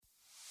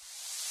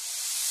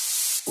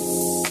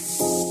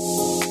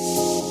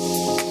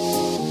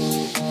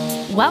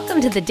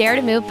welcome to the Dare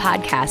to Move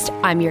podcast.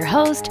 I'm your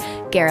host,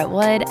 Garrett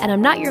Wood, and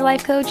I'm not your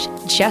life coach,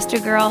 just a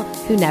girl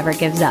who never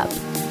gives up.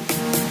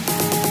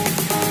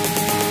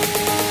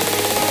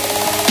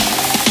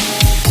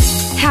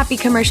 Happy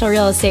Commercial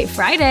Real Estate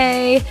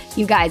Friday.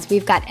 You guys,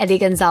 we've got Eddie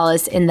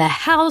Gonzalez in the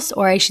house,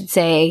 or I should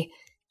say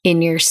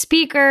in your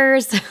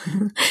speakers,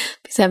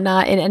 because I'm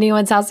not in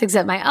anyone's house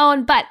except my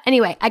own. But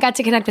anyway, I got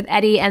to connect with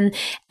Eddie, and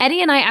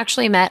Eddie and I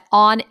actually met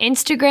on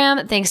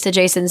Instagram, thanks to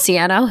Jason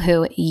Ciano,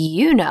 who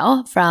you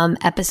know from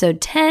episode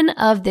 10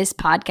 of this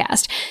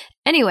podcast.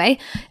 Anyway,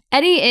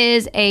 Eddie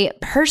is a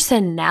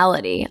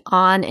personality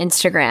on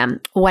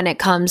Instagram when it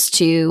comes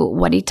to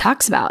what he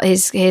talks about.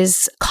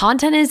 His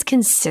content is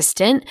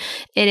consistent.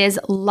 It is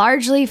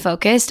largely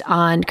focused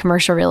on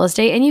commercial real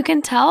estate, and you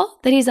can tell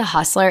that he's a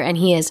hustler and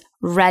he is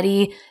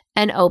ready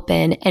and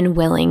open and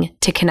willing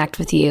to connect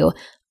with you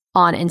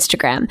on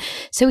Instagram.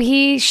 So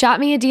he shot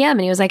me a DM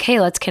and he was like, hey,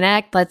 let's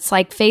connect. Let's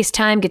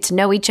FaceTime, get to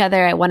know each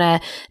other. I want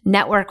to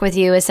network with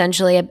you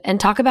essentially and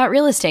talk about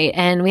real estate.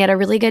 And we had a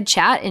really good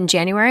chat in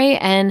January,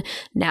 and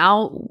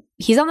now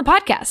he's on the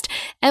podcast.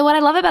 And what I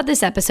love about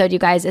this episode, you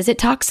guys, is it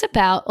talks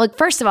about,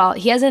 first of all,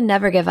 he has a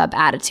never give up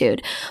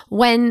attitude.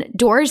 When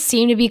doors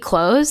seem to be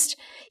closed,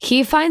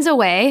 he finds a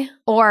way,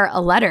 or a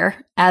letter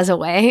as a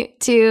way,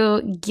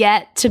 to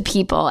get to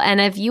people.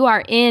 And if you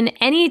are in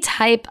any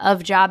type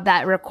of job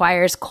that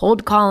requires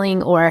cold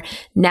calling or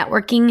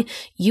networking,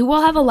 you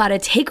will have a lot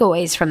of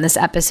takeaways from this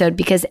episode,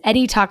 because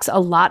Eddie talks a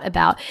lot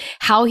about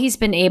how he's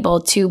been able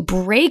to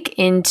break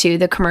into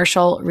the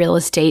commercial real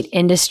estate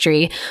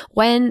industry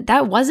when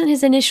that wasn't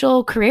his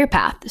initial career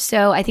path.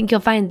 So I think you'll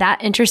find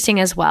that interesting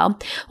as well.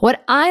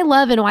 What I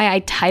love and why I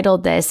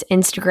titled this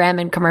Instagram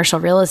and Commercial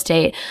Real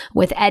Estate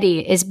with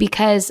Eddie is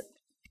because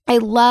I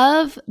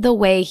love the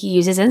way he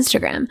uses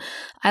Instagram.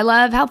 I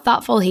love how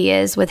thoughtful he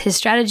is with his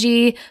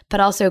strategy, but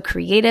also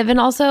creative. And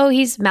also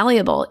he's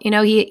malleable. You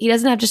know, he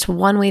doesn't have just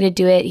one way to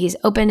do it. He's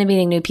open to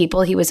meeting new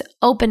people. He was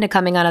open to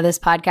coming onto this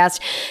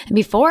podcast. And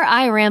before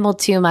I ramble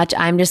too much,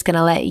 I'm just going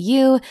to let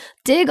you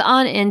dig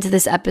on into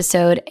this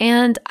episode.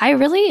 And I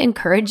really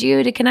encourage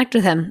you to connect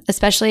with him,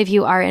 especially if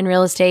you are in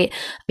real estate,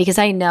 because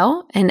I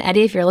know, and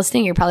Eddie, if you're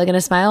listening, you're probably going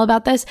to smile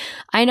about this.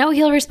 I know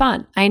he'll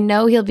respond. I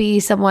know he'll be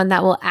someone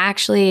that will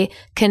actually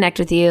connect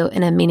with you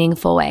in a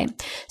meaningful way.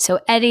 So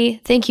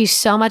Eddie, thank you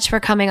so much for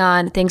coming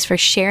on. Thanks for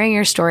sharing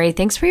your story.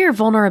 Thanks for your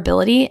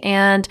vulnerability.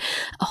 And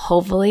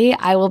hopefully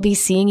I will be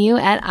seeing you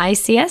at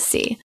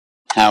ICSC.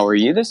 How are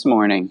you this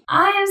morning?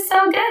 I am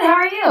so good. How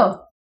are you?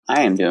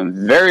 I am doing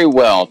very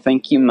well.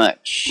 Thank you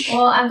much.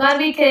 Well, I'm glad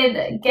we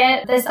could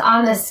get this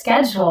on the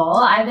schedule.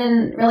 I've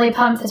been really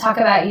pumped to talk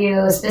about you,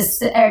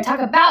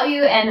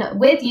 and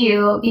with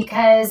you,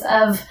 because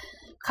of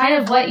kind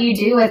of what you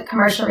do with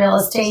commercial real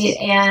estate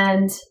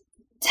and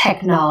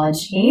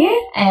technology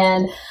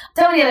and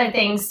so many other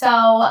things. So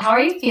how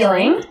are you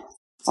feeling?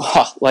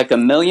 Oh, like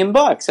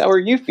 $1,000,000. How are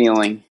you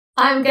feeling?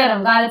 I'm good.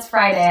 I'm glad it's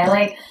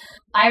Friday.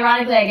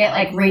 Ironically, I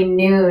get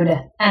renewed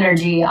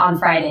energy on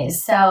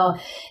Fridays. So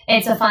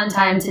it's a fun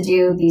time to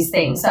do these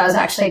things. So I was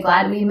actually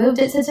glad we moved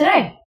it to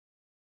today.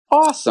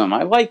 Awesome.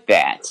 I like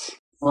that.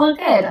 Well,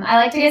 good. I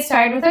like to get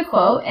started with a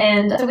quote,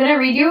 and I'm going to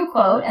read you a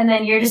quote, and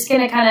then you're just going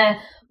to kind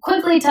of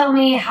quickly tell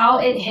me how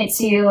it hits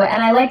you.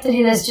 And I like to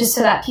do this just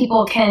so that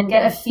people can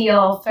get a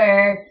feel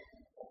for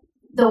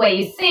the way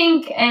you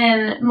think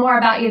and more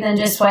about you than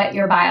just what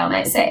your bio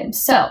might say.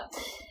 So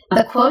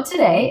the quote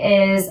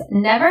today is,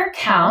 never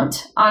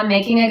count on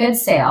making a good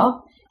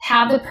sale.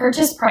 Have the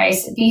purchase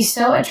price be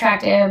so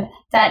attractive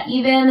that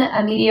even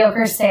a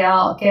mediocre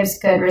sale gives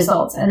good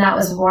results. And that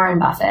was Warren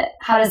Buffett.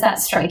 How does that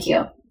strike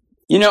you?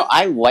 You know,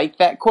 I like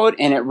that quote,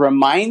 and it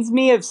reminds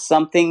me of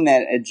something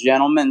that a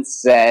gentleman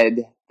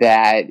said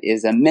that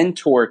is a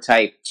mentor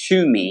type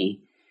to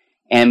me.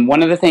 And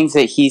one of the things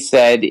that he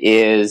said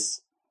is,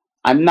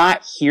 I'm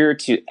not here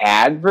to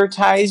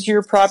advertise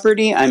your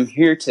property. I'm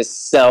here to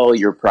sell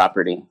your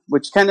property,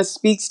 which kind of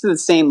speaks to the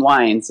same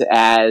lines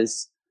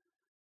as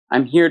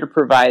I'm here to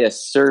provide a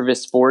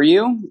service for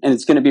you, and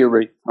it's going to be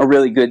a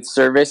really good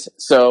service.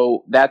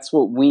 So that's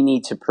what we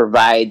need to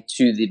provide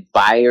to the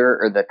buyer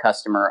or the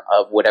customer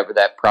of whatever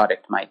that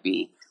product might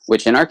be,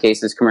 which in our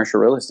case is commercial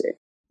real estate.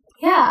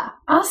 Yeah,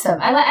 awesome.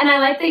 I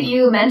like that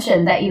you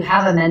mentioned that you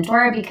have a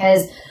mentor,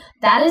 because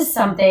that is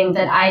something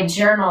that I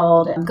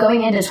journaled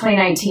going into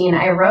 2019.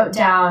 I wrote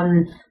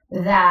down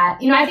that,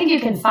 I think you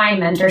can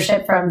find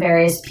mentorship from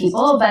various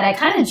people, but I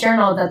kind of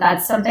journaled that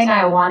that's something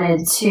I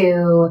wanted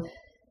to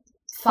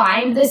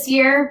find this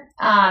year.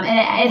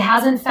 And it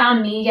hasn't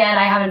found me yet.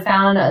 I haven't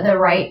found the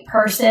right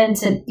person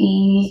to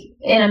be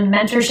in a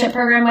mentorship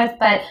program with,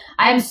 but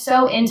I'm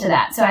so into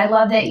that. So I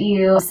love that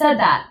you said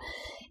that.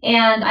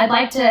 And I'd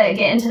like to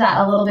get into that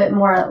a little bit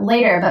more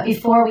later. But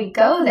before we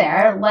go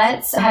there,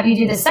 let's have you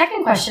do the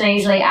second question I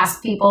usually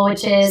ask people,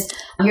 which is,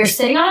 you're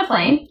sitting on a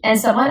plane and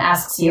someone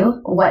asks you,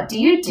 what do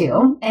you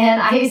do?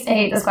 And I used to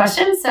hate this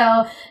question.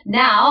 So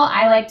now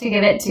I like to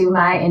give it to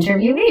my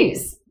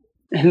interviewees.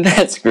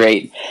 That's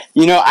great.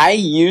 I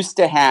used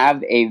to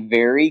have a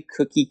very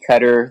cookie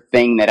cutter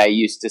thing that I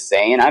used to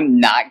say, and I'm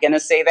not going to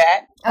say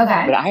that.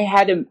 Okay. But I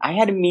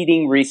had a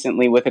meeting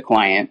recently with a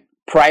client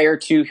prior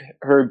to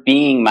her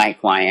being my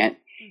client.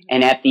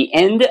 And at the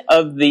end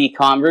of the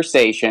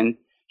conversation,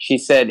 she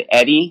said,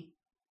 Eddie,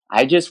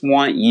 I just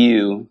want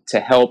you to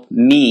help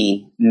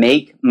me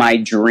make my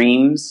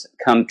dreams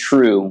come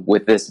true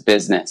with this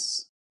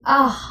business.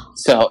 Oh.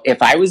 So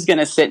if I was going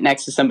to sit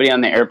next to somebody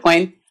on the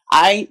airplane,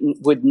 I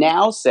would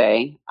now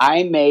say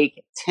I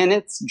make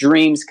tenants'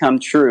 dreams come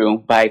true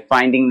by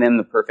finding them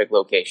the perfect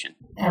location.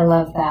 I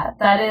love that.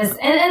 That is,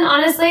 and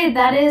honestly,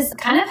 that is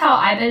kind of how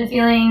I've been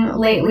feeling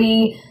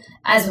lately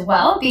as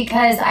well,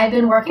 because I've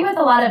been working with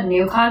a lot of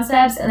new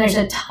concepts and there's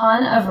a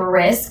ton of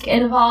risk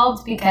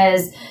involved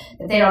because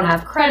if they don't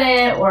have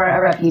credit or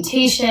a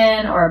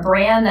reputation or a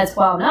brand that's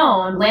well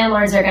known,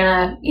 landlords are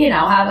going to,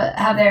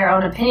 have their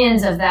own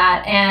opinions of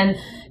that. And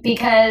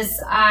because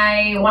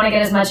I want to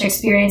get as much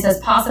experience as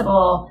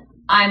possible,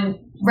 I'm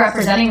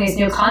representing these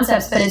new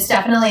concepts, but it's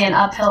definitely an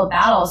uphill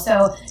battle.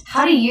 So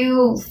how do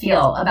you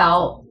feel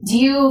do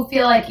you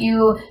feel like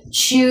you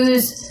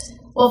choose,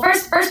 well,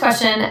 first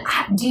question,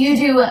 do you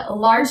do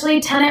largely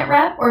tenant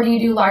rep or do you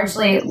do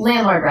largely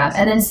landlord rep?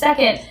 And then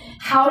second,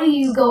 how do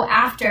you go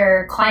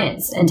after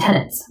clients and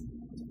tenants?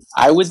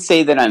 I would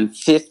say that I'm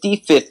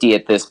 50-50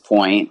 at this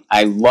point.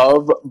 I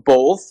love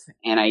both,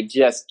 and I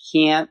just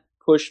can't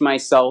push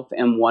myself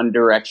in one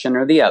direction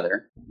or the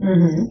other.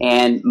 Mm-hmm.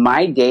 And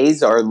my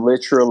days are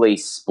literally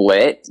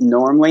split.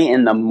 Normally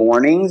in the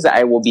mornings,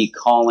 I will be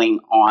calling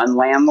on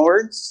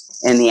landlords.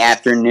 In the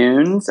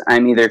afternoons,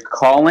 I'm either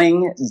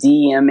calling,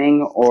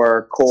 DMing,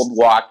 or cold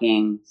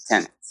walking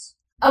tenants.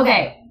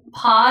 Okay,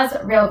 pause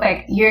real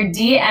quick. You're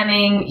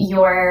DMing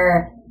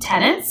your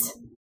tenants?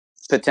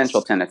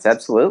 Potential tenants,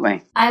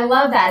 absolutely. I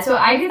love that. So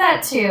I do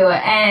that too.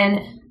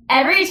 And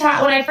every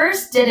time when I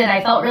first did it,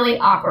 I felt really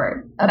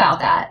awkward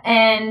about that.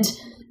 And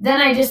then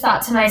I just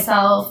thought to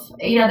myself,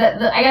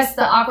 I guess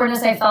the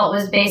awkwardness I felt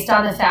was based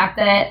on the fact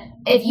that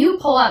if you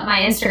pull up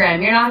my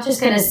Instagram, you're not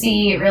just going to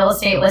see real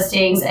estate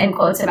listings and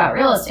quotes about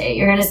real estate.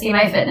 You're going to see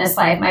my fitness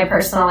life, my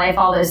personal life,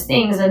 all those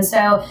things. And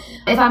so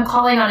if I'm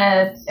calling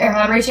or if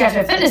I'm reaching out to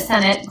a fitness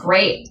tenant,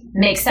 great,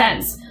 makes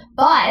sense.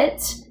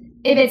 But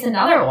if it's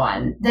another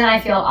one, then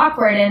I feel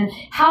awkward. And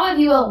how have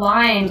you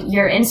aligned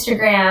your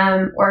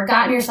Instagram or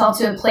gotten yourself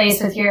to a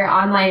place with your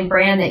online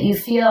brand that you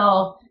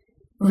feel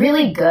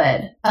really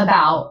good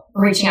about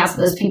reaching out to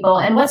those people?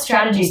 And what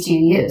strategies do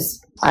you use?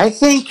 I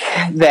think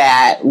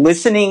that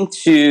listening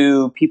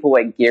to people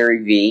like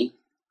Gary Vee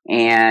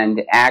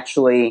and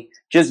actually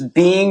just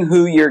being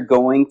who you're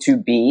going to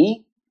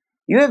be,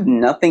 you have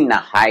nothing to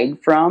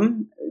hide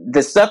from.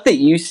 The stuff that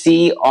you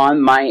see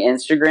on my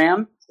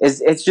Instagram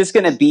it's just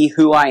going to be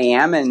who I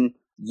am. And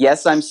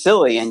yes, I'm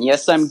silly. And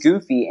yes, I'm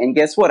goofy. And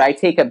guess what? I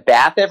take a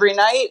bath every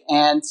night.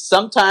 And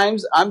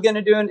sometimes I'm going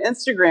to do an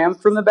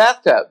Instagram from the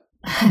bathtub.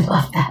 I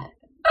love that.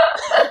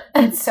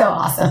 That's so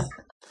awesome.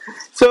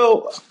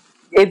 So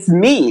it's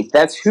me.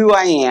 That's who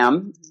I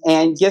am.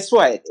 And guess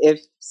what?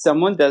 If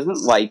someone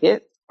doesn't like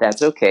it,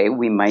 that's okay.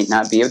 We might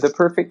not be the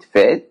perfect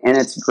fit. And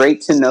it's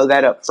great to know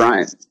that up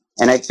front.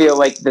 And I feel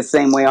like the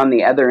same way on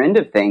the other end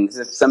of things.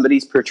 If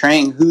somebody's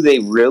portraying who they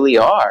really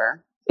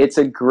are, it's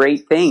a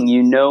great thing.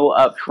 You know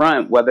up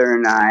front whether or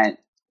not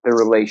the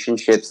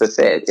relationship's a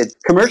fit.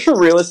 Commercial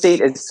real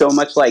estate is so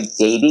much like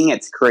dating.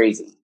 It's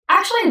crazy.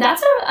 Actually,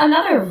 that's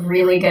another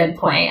really good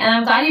point. And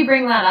I'm glad you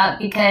bring that up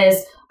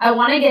because I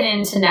want to get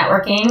into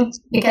networking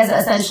because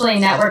essentially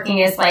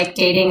networking is like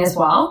dating as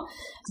well.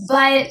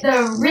 But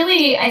the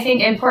really, I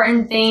think,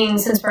 important thing,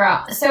 since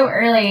we're so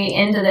early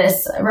into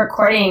this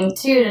recording,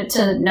 too,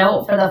 to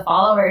note for the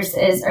followers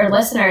or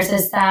listeners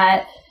is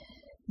that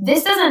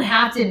this doesn't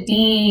have to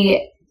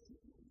be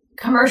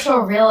commercial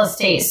real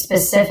estate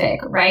specific,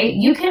 right?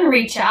 You can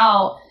reach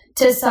out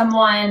to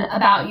someone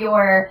about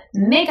your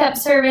makeup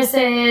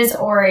services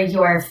or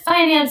your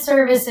finance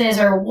services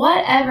or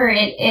whatever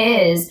it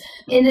is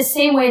in the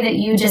same way that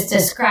you just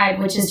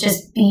described, which is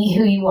just be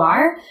who you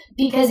are.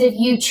 Because if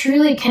you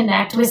truly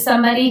connect with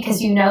somebody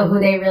because you know who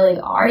they really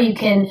are, you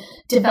can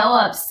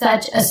develop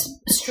such a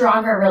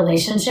stronger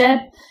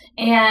relationship.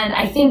 And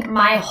I think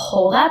my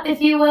holdup,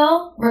 if you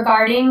will,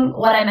 regarding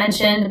what I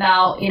mentioned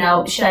about,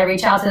 should I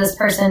reach out to this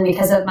person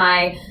because of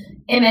my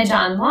image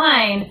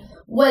online,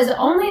 was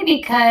only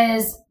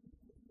because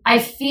I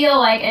feel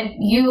like, and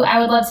I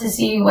would love to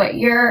see what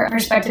your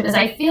perspective is.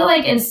 I feel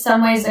like in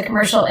some ways the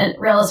commercial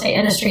real estate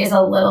industry is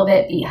a little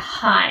bit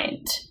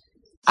behind.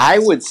 I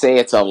would say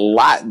it's a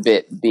lot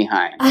bit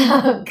behind.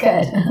 Oh,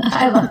 good.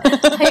 I love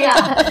it.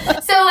 Yeah.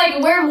 So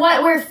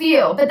we're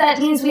few, but that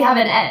means we have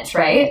an edge,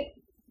 right?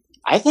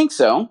 I think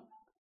so.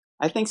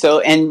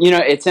 And,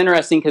 it's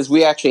interesting because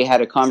we actually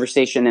had a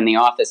conversation in the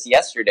office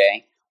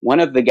yesterday. One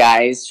of the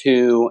guys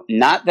who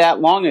not that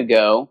long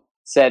ago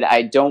said,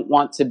 I don't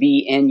want to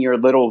be in your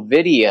little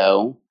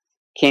video,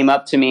 came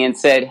up to me and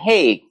said,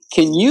 hey,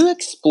 can you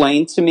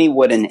explain to me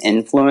what an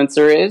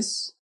influencer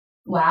is?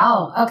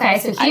 Wow. Okay.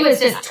 So he was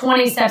just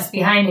 20 steps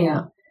behind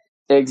you.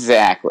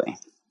 Exactly.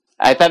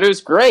 I thought it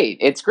was great.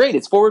 It's great.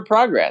 It's forward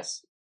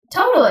progress.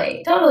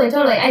 Totally.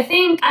 I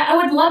think I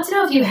would love to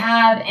know if you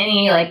have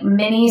any like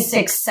mini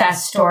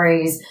success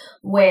stories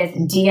with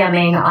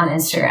DMing on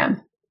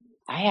Instagram.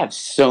 I have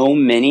so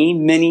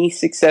many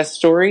success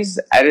stories.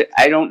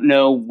 I don't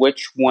know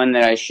which one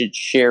that I should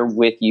share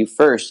with you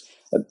first.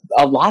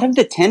 A lot of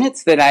the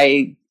tenants that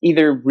I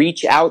either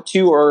reach out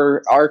to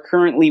or are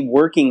currently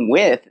working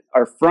with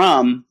are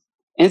from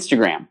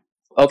Instagram.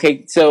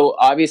 Okay, so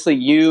obviously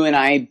you and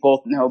I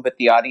both know, but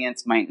the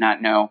audience might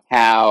not know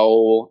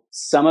how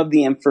some of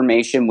the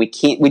information we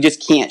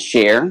just can't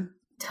share.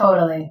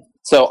 Totally.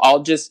 So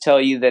I'll just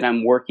tell you that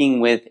I'm working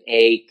with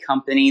a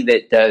company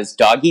that does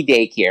doggy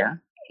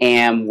daycare,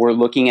 and we're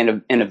looking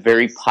at in a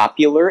very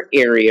popular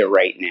area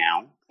right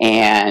now.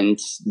 And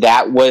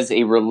that was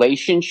a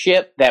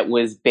relationship that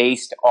was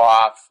based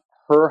off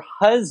her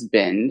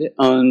husband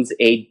owns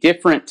a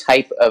different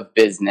type of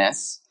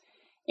business.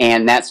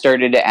 And that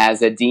started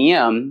as a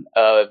DM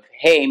of,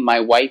 hey, my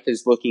wife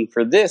is looking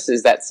for this.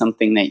 Is that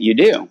something that you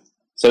do?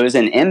 So it was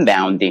an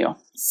inbound deal.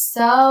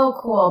 So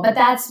cool. But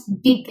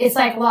it's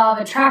like law of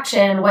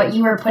attraction. What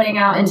you were putting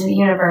out into the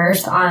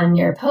universe on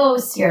your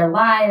posts, your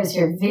lives,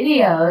 your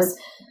videos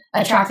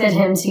attracted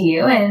him to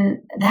you.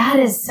 And that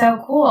is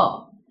so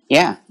cool.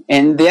 Yeah.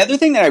 And the other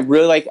thing that I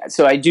really like,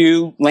 so I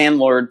do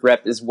landlord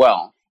rep as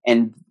well.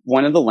 And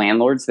one of the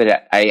landlords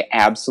that I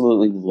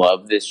absolutely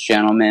love this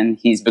gentleman,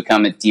 he's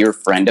become a dear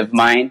friend of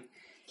mine.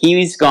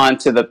 He's gone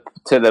to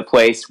the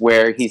place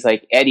where he's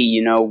like,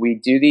 Eddie, we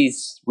do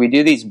these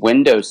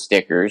window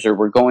stickers, or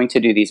we're going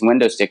to do these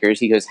window stickers.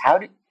 He goes, how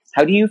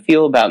do you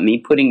feel about me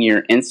putting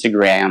your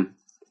Instagram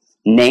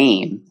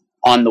name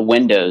on the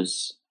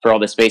windows for all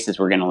the spaces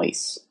we're going to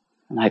lease?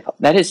 I'm like,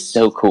 that is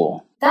so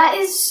cool. That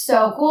is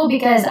so cool,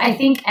 because I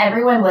think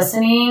everyone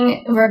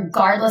listening,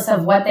 regardless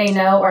of what they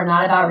know or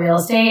not about real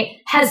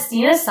estate, has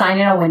seen a sign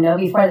in a window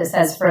before that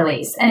says for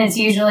lease. And it's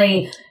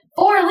usually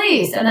for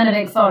lease and then a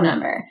big phone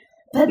number.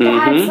 But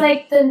that's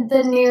like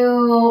the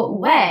new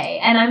way.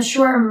 And I'm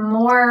sure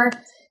more.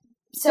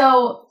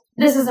 So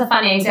this is a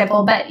funny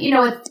example, but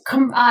with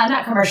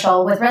not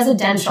commercial, with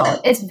residential,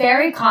 it's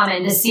very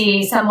common to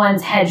see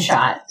someone's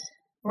headshot,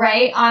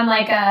 right? On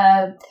like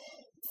a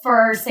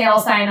for sale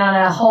sign on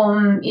a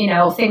home,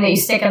 thing that you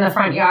stick in the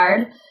front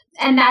yard.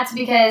 And that's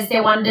because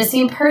they wanted to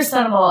seem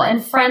personable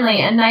and friendly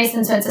and nice.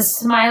 And so it's a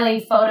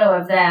smiley photo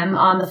of them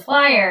on the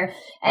flyer.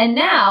 And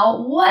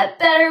now, what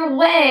better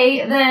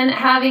way than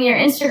having your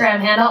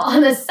Instagram handle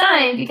on the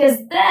sign? Because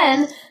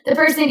then the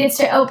person gets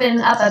to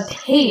open up a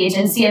page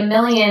and see a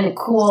million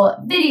cool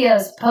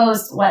videos,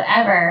 posts,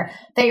 whatever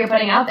that you're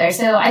putting out there.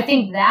 So I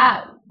think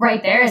that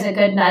right there is a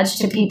good nudge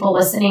to people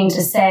listening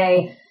to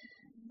say,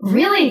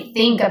 really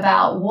think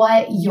about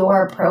what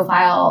your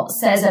profile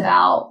says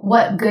about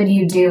what good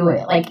you do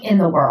like in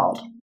the world.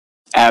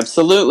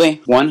 Absolutely.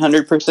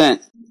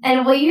 100%.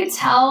 And will you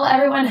tell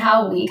everyone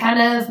how we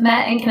kind of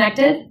met and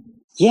connected?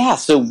 Yeah.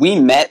 So we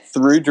met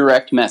through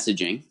direct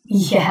messaging.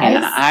 Yes.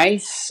 And I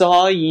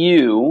saw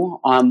you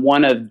on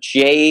one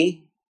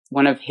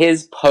of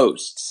his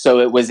posts. So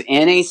it was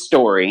in a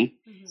story,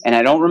 and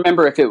I don't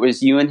remember if it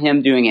was you and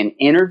him doing an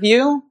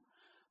interview,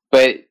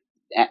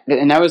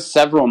 and that was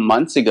several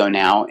months ago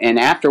now. And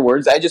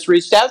afterwards, I just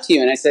reached out to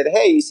you and I said,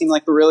 hey, you seem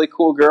like a really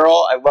cool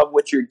girl. I love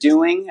what you're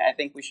doing. I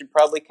think we should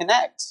probably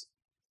connect.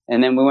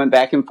 And then we went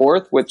back and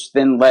forth, which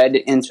then led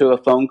into a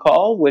phone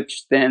call,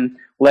 which then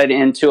led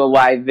into a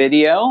live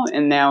video.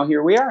 And now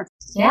here we are.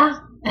 Yeah,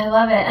 I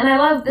love it. And I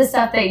love the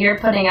stuff that you're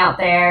putting out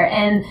there.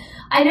 And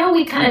I know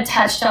we kind of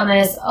touched on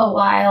this a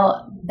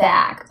while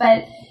back,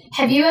 but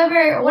have you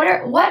ever,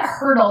 what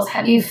hurdles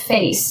have you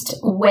faced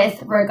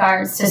with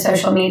regards to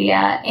social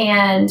media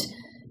and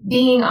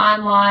being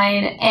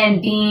online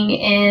and being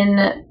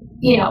in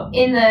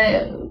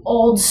the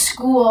old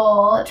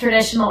school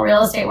traditional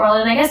real estate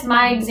world? And I guess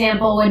my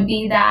example would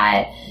be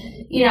that,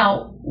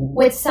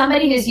 with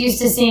somebody who's used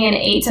to seeing an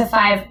 8 to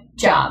 5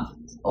 job,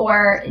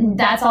 or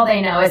that's all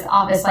they know is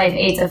office life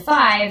 8 to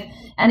 5.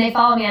 And they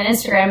follow me on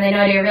Instagram, they know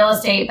I do real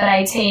estate, but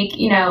I take,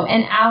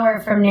 an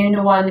hour from noon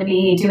to 1 to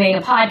be doing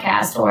a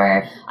podcast,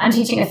 or I'm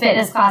teaching a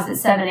fitness class at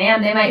 7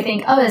 a.m. They might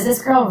think, oh, is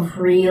this girl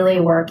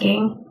really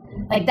working?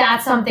 Like,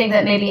 that's something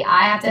that maybe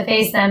I have to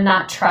face, them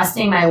not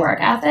trusting my work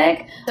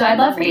ethic. So I'd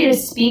love for you to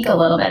speak a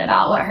little bit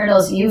about what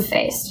hurdles you've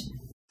faced.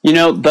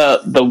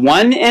 The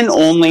one and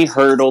only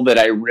hurdle that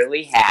I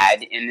really had,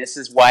 and this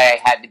is why I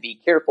had to be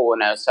careful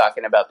when I was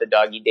talking about the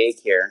doggy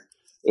daycare,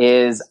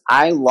 is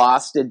I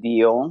lost a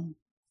deal.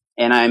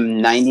 And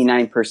I'm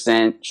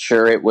 99%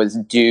 sure it was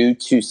due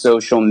to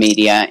social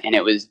media, and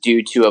it was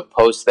due to a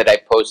post that I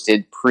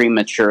posted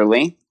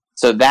prematurely.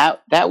 So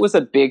that was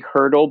a big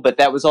hurdle, but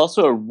that was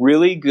also a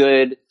really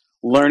good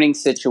learning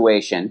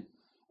situation.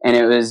 And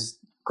it was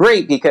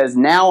great because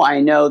now I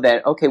know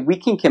that, okay, we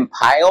can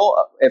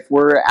compile, if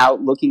we're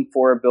out looking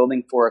for a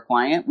building for a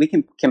client, we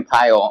can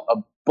compile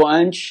a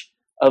bunch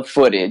of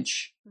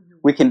footage.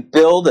 We can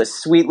build a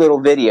sweet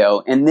little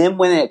video. And then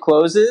when it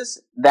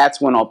closes, that's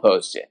when I'll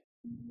post it.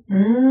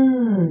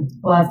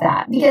 Love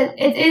that. Because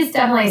it is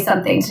definitely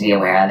something to be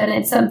aware of. And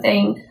it's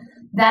something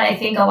that I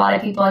think a lot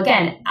of people,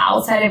 again,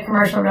 outside of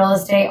commercial real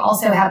estate,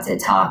 also have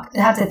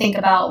to think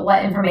about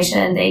what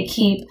information they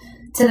keep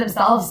to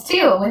themselves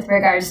too, with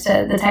regards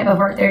to the type of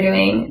work they're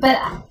doing. But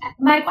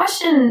my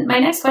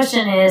next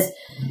question is,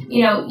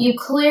 you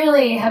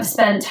clearly have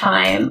spent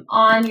time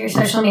on your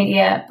social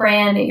media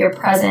brand, your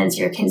presence,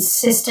 your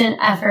consistent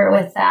effort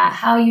with that,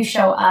 how you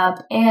show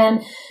up.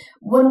 And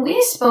when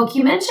we spoke,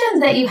 you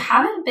mentioned that you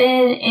haven't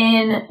been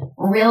in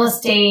real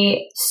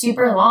estate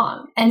super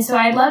long. And so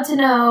I'd love to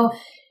know,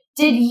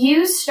 did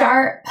you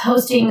start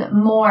posting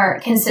more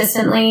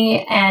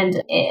consistently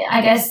and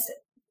I guess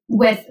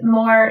with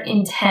more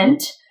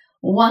intent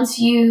once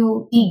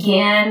you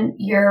began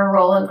your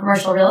role in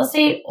commercial real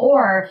estate,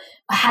 or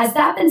has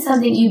that been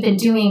something you've been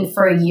doing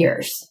for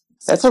years?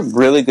 That's a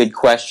really good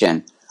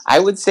question. I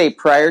would say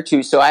prior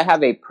to, so I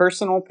have a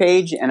personal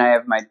page and I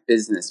have my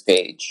business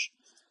page.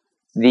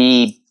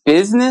 The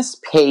business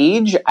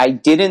page, I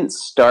didn't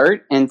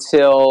start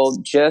until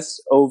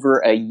just over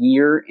a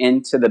year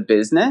into the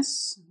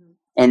business.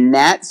 And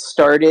that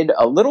started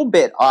a little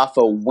bit off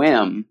a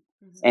whim.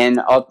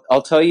 And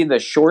I'll tell you the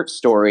short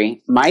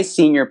story. My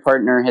senior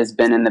partner has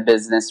been in the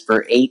business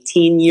for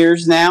 18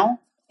 years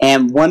now.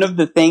 And one of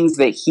the things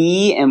that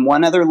he and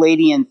one other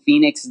lady in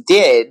Phoenix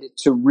did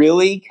to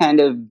really kind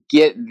of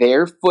get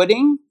their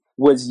footing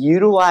was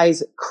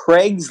utilize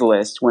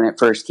Craigslist when it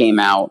first came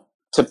out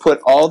to put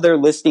all their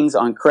listings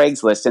on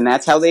Craigslist. And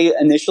that's how they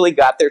initially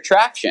got their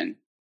traction.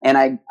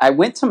 And I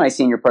went to my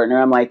senior partner.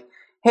 I'm like,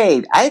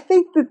 hey, I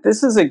think that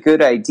this is a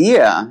good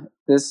idea,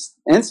 this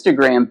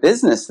Instagram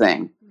business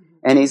thing.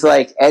 And he's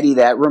like, Eddie,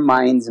 that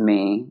reminds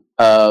me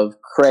of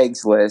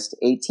Craigslist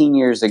 18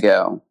 years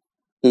ago.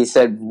 He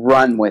said,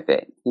 run with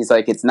it. He's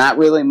like, it's not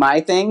really my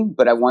thing,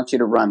 but I want you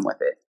to run with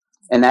it.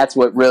 And that's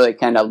what really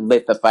kind of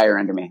lit the fire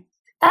under me.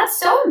 That's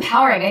so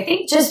empowering. I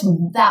think just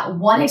that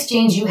one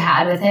exchange you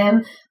had with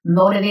him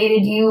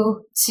motivated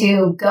you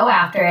to go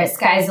after it,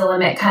 sky's the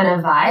limit kind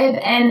of vibe.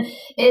 And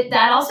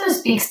that also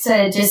speaks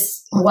to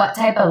just what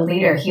type of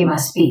leader he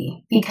must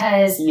be,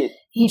 because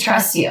he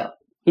trusts you.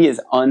 He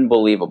is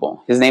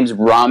unbelievable. His name's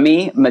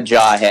Rami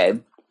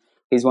Mojahed.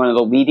 He's one of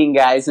the leading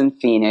guys in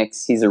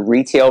Phoenix. He's a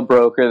retail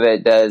broker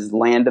that does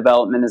land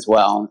development as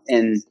well.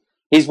 And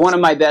he's one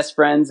of my best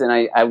friends, and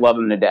I love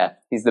him to death.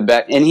 He's the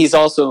best. And he's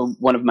also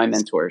one of my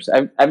mentors.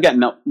 I've got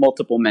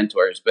multiple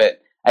mentors,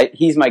 but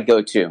he's my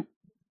go-to.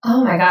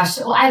 Oh my gosh.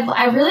 Well,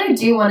 I really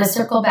do want to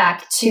circle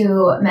back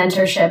to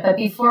mentorship. But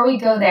before we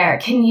go there,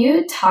 can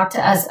you talk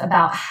to us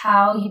about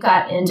how you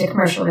got into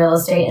commercial real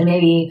estate and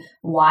maybe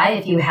why,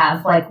 if you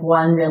have like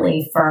one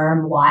really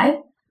firm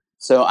why?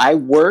 So I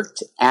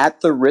worked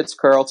at the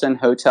Ritz-Carlton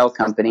Hotel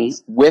Company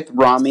with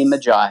Rami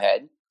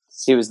Mojahed.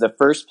 He was the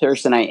first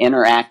person I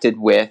interacted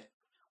with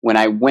when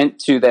I went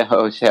to the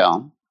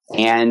hotel.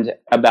 And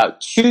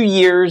about 2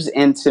 years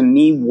into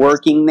me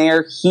working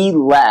there, he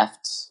left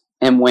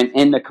and went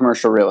into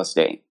commercial real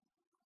estate.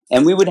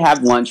 And we would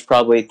have lunch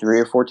probably 3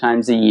 or 4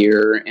 times a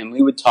year, and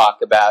we would talk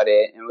about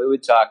it, and we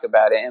would talk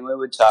about it, and we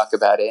would talk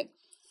about it.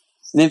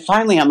 And then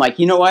finally, I'm like,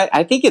 you know what?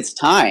 I think it's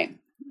time.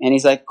 And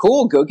he's like,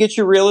 cool, go get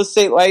your real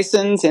estate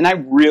license. And I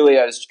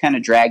was kind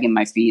of dragging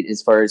my feet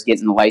as far as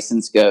getting the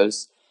license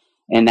goes.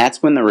 And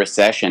that's when the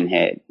recession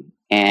hit.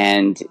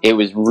 And it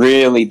was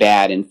really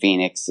bad in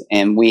Phoenix.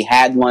 And we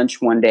had lunch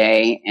one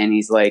day, and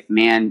he's like,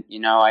 man,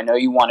 I know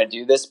you want to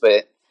do this,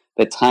 but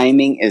the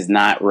timing is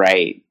not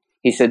right.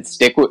 He said,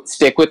 stick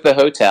with the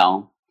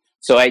hotel.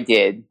 So I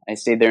did. I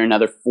stayed there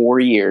another 4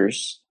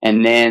 years.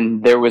 And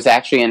then there was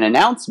actually an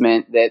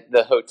announcement that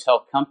the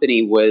hotel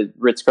company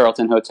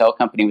Ritz-Carlton Hotel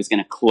Company was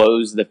going to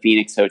close the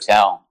Phoenix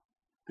hotel.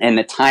 And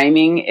the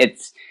timing,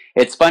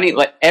 it's funny,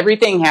 like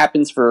everything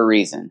happens for a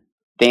reason.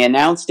 They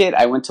announced it.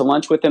 I went to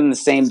lunch with him the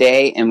same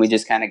day, and we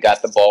just kind of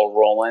got the ball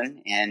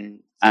rolling. And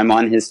I'm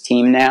on his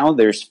team now.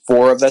 There's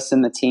 4 of us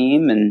in the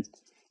team, and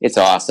it's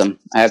awesome.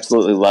 I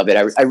absolutely love it.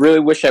 I really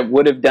wish I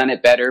would have done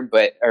it better,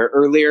 or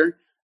earlier,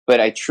 but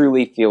I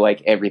truly feel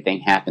like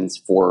everything happens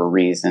for a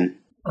reason.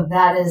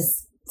 That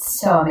is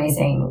so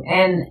amazing.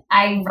 And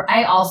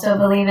I also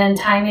believe in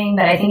timing,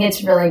 but I think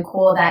it's really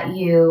cool that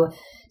you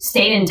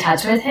stayed in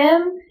touch with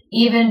him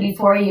even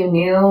before you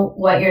knew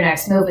what your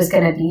next move was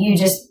going to be. You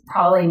just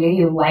probably knew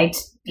you liked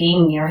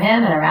being near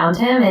him and around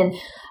him. And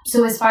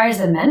so as far as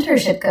the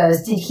mentorship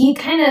goes, did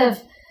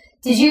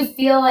you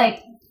feel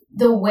like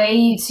the way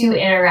you two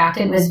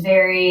interacted was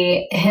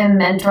very him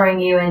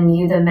mentoring you and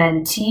you the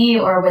mentee,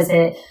 or was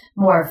it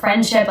more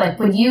friendship? Like,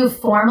 would you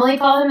formally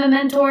call him a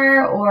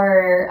mentor,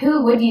 or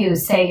who would you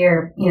say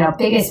your,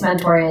 biggest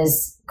mentor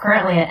is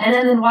currently? And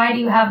then why do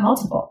you have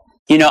multiple?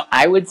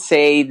 I would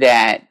say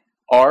that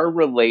our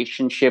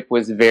relationship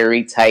was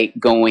very tight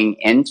going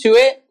into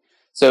it.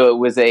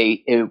 So it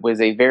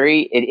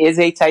is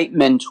a tight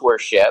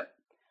mentorship.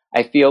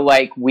 I feel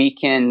like we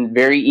can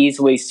very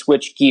easily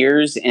switch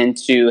gears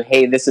into,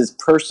 hey, this is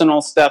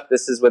personal stuff.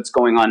 This is what's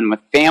going on with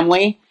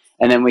family.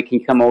 And then we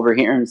can come over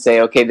here and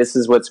say, okay, this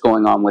is what's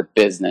going on with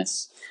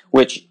business.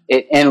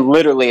 And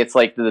literally it's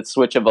like the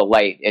switch of a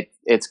light.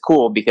 It's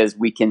cool because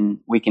we can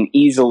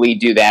easily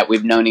do that.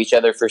 We've known each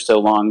other for so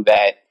long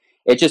that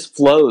It just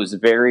flows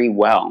very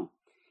well.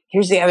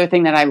 Here's the other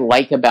thing that I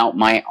like about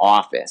my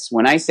office.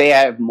 When I say I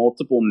have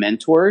multiple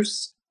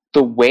mentors,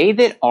 the way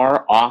that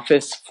our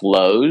office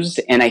flows,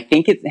 and I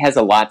think it has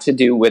a lot to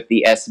do with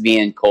the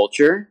SVN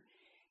culture,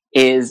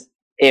 is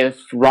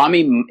if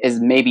Rami is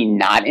maybe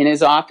not in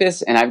his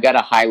office and I've got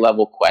a high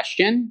level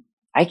question,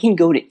 I can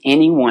go to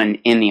anyone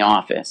in the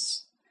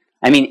office.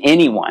 I mean,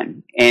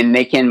 anyone, and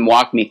they can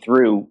walk me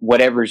through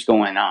whatever's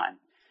going on.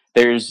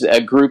 There's a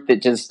group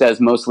that just does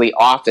mostly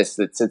office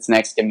that sits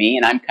next to me,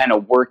 and I'm kind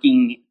of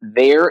working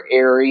their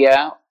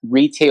area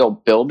retail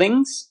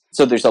buildings.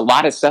 So there's a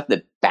lot of stuff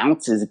that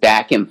bounces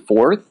back and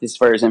forth as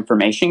far as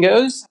information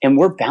goes. And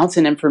we're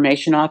bouncing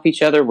information off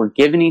each other. We're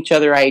giving each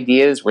other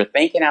ideas. We're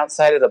thinking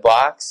outside of the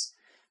box.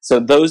 So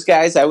those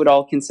guys I would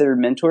all consider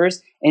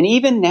mentors. And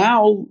even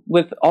now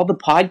with all the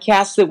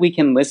podcasts that we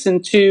can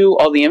listen to,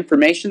 all the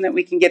information that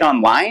we can get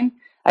online,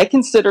 I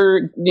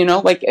consider,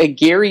 like a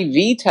Gary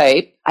Vee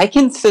type, I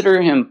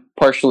consider him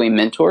partially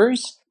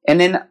mentors. And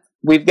then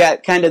we've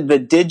got kind of the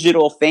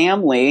digital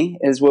family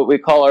is what we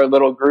call our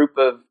little group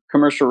of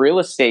commercial real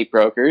estate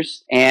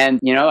brokers. And,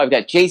 I've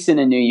got Jason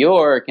in New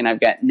York, and I've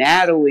got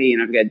Natalie,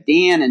 and I've got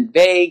Dan in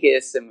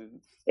Vegas.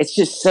 And it's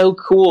just so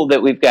cool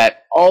that we've got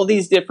all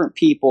these different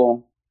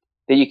people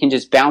that you can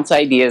just bounce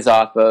ideas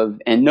off of,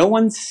 and no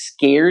one's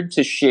scared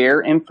to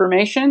share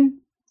information,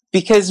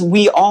 because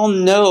we all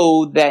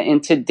know that in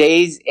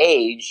today's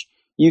age,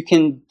 you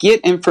can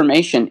get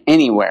information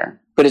anywhere.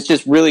 But it's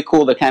just really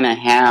cool to kind of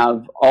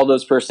have all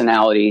those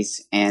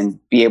personalities and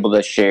be able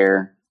to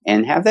share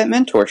and have that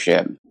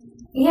mentorship.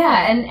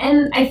 Yeah,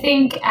 and I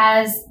think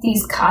as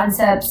these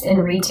concepts in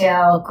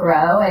retail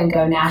grow and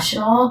go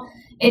national,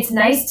 it's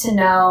nice to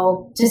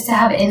know, just to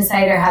have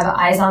insight or have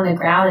eyes on the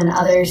ground in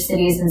other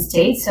cities and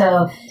states.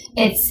 So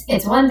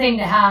it's one thing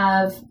to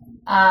have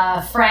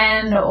a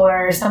friend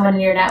or someone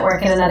in your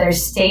network in another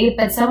state,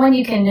 but someone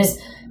you can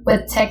just,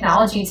 with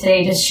technology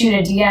today, just shoot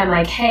a DM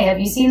like, hey, have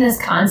you seen this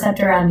concept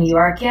around New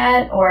York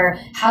yet? Or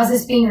how's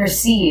this being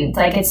received?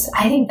 I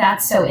think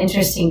that's so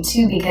interesting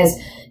too, because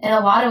in a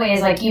lot of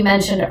ways, like you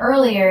mentioned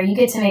earlier, you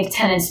get to make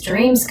tenants'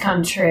 dreams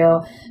come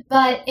true.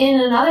 But in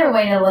another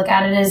way to look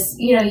at it is,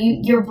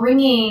 you're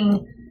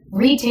bringing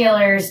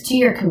retailers to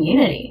your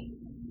community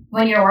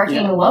when you're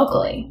working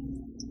locally.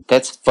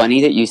 That's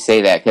funny that you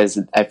say that,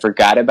 because I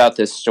forgot about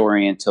this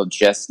story until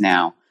just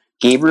now.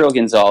 Gabriel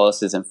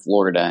Gonzalez is in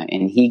Florida,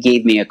 and he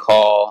gave me a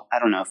call,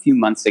 a few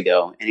months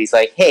ago. And he's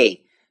like,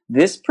 hey,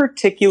 this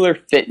particular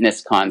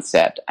fitness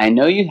concept, I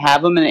know you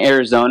have them in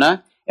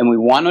Arizona, and we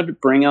wanted to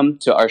bring them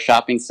to our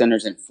shopping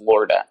centers in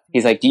Florida.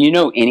 He's like, do you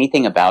know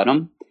anything about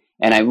them?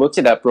 And I looked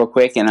it up real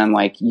quick, and I'm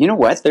like, you know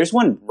what? There's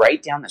one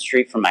right down the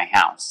street from my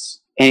house.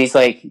 And he's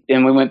like,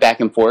 and we went back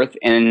and forth.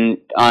 And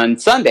on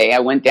Sunday, I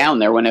went down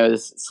there when it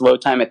was slow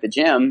time at the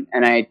gym,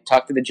 and I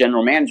talked to the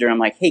general manager. I'm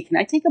like, hey, can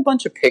I take a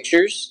bunch of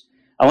pictures?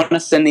 I want to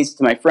send these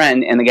to my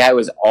friend. And the guy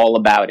was all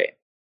about it.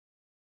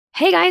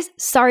 Hey guys,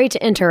 sorry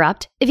to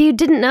interrupt. If you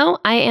didn't know,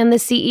 I am the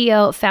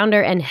CEO,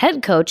 founder, and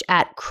head coach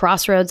at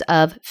Crossroads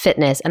of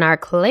Fitness, and our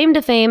claim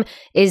to fame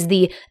is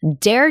the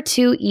Dare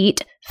to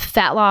Eat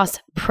Fat Loss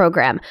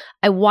Program.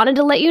 I wanted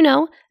to let you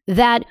know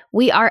that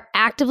we are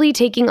actively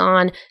taking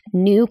on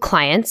new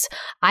clients.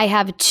 I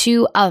have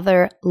 2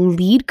 other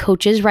lead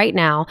coaches right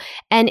now.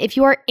 And if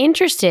you are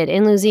interested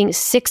in losing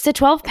 6 to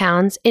 12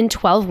 pounds in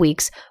 12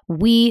 weeks,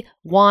 we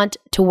want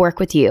to work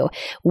with you.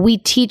 We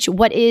teach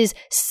what is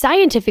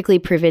scientifically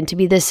proven to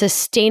be the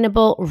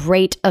sustainable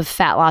rate of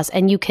fat loss.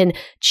 And you can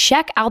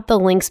check out the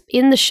links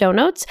in the show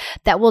notes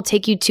that will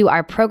take you to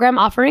our program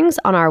offerings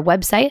on our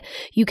website.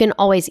 You can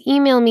always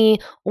email me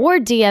or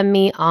DM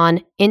me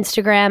on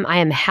Instagram. I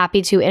am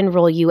happy to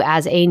enroll you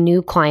as a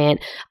new client.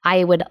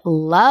 I would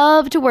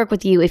love to work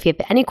with you. If you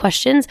have any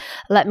questions,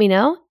 let me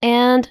know,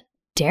 and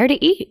dare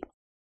to eat.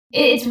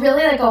 It's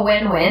really like a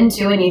win-win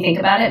too when you think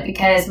about it,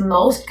 because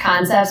most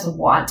concepts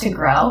want to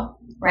grow,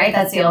 right?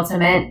 That's the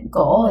ultimate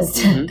goal, is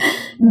to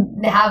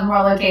have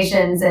more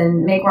locations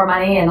and make more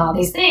money and all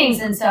these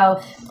things. And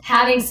so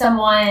having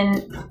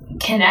someone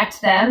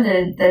connect them,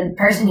 the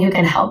person who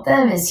can help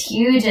them, is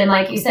huge. And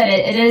like you said,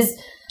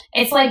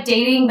 it's like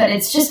dating, but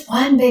it's just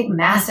one big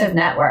massive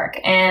network.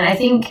 And I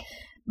think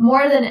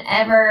more than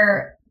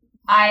ever,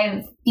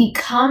 I've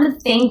become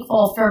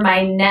thankful for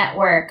my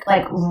network,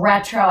 like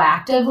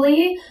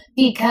retroactively,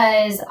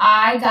 because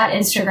I got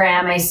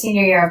Instagram my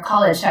senior year of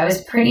college. I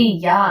was pretty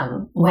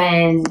young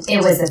when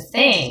it was a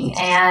thing.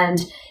 And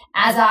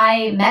as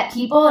I met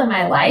people in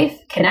my life,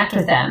 connect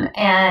with them.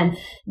 And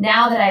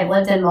now that I've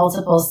lived in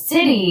multiple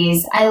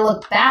cities, I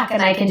look back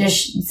and I can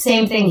just,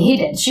 same thing he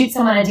did, shoot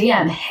someone a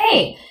DM.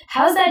 Hey,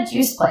 how's that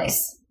juice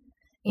place?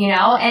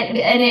 And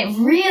it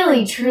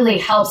really, truly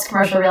helps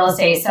commercial real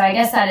estate. So I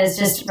guess that is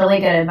just really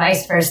good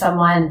advice for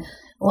someone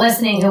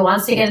listening who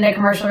wants to get into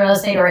commercial real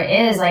estate, or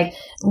is like,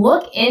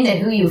 look into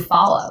who you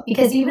follow,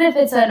 because even if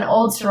it's an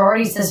old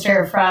sorority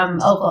sister from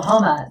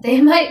Oklahoma,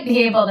 they might be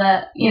able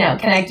to,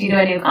 connect you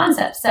to a new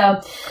concept. So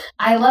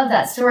I love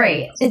that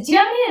story. Do you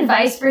have any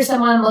advice for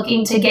someone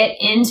looking to get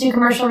into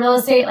commercial real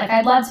estate? Like,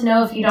 I'd love to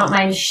know, if you don't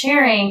mind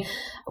sharing,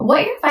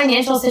 what your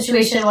financial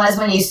situation was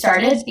when you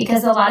started,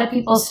 because a lot of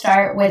people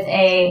start with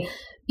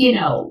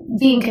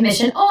being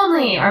commission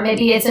only, or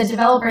maybe it's a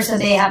developer so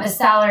they have a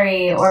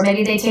salary, or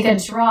maybe they take a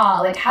draw.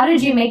 Like, how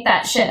did you make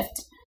that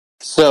shift?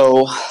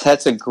 So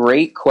that's a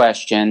great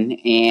question.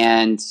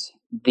 And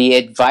the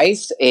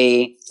advice,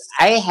 I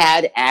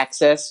had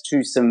access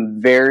to some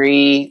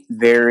very,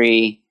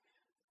 very,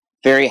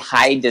 very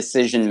high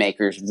decision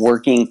makers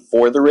working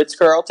for the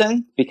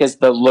Ritz-Carlton, because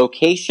the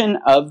location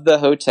of the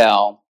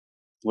hotel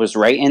was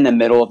right in the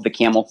middle of the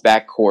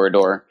Camelback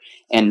Corridor.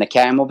 And the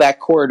Camelback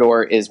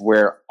Corridor is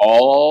where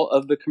all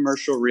of the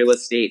commercial real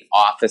estate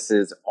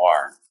offices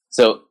are.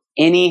 So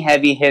any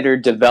heavy hitter,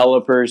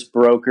 developers,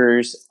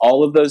 brokers,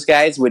 all of those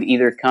guys would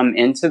either come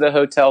into the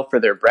hotel for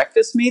their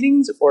breakfast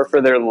meetings or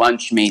for their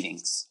lunch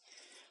meetings.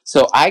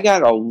 So I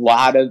got a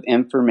lot of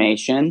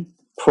information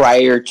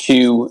prior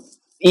to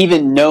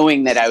even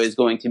knowing that I was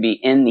going to be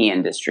in the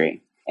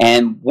industry.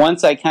 And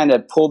once I kind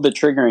of pulled the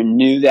trigger and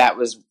knew that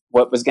was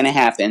what was going to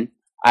happen,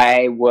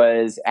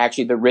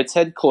 the Ritz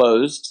had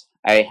closed.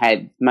 I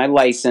had my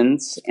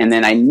license, and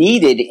then I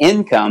needed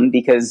income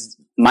because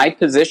my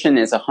position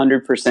is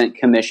 100%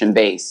 commission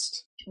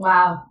based.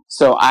 Wow.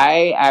 So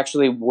I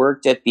actually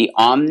worked at the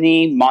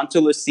Omni Monte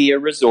Lucia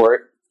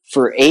Resort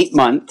for 8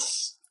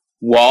 months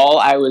while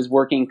I was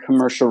working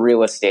commercial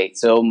real estate.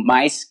 So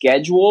my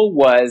schedule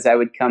was I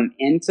would come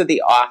into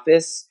the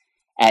office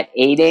at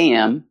 8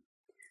 a.m.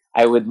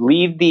 I would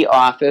leave the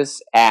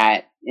office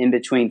in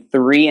between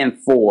 3 and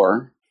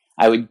 4.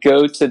 I would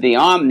go to the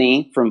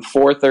Omni from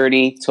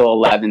 4:30 till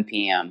 11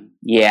 p.m.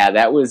 Yeah,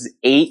 that was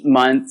 8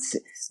 months.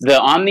 The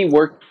Omni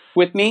worked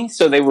with me,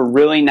 so they were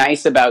really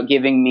nice about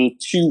giving me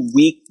 2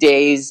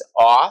 weekdays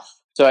off.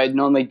 So I'd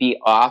normally be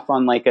off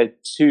on like a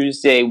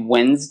Tuesday,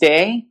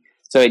 Wednesday.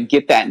 So I'd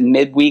get that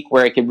midweek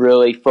where I could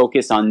really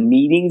focus on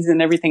meetings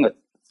and everything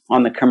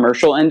on the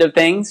commercial end of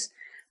things.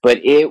 But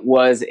it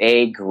was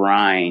a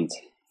grind.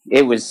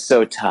 It was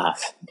so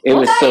tough. It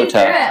was so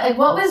tough. Like,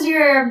 what was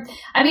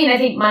I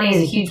think money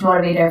is a huge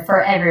motivator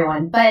for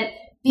everyone, but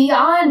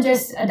beyond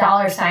just a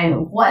dollar sign,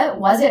 what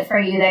was it for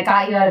you that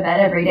got you out of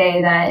bed every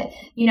day that,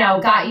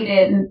 got you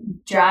to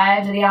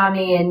drive to the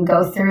Omni and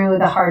go through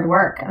the hard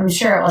work? I'm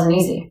sure it wasn't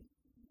easy.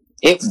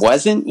 It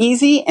wasn't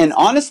easy. And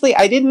honestly,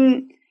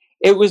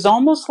 it was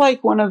almost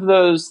like one of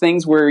those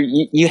things where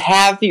you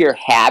have your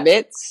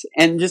habits,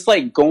 and just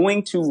like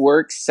going to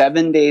work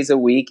 7 days a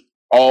week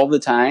all the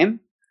time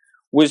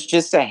was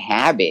just a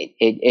habit.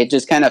 It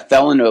just kind of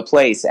fell into a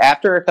place.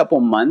 After a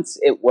couple months,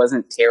 it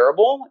wasn't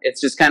terrible.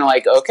 It's just kind of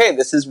like, okay,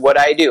 this is what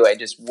I do. I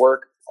just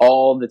work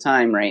all the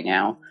time right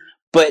now.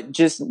 But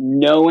just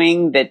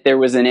knowing that there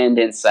was an end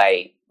in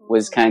sight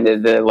was kind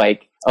of the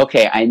like,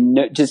 okay, I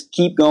know, just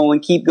keep going,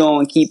 keep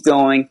going, keep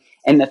going.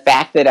 And the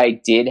fact that I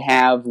did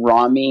have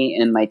Rami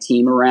and my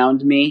team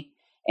around me,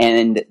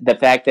 and the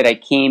fact that I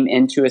came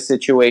into a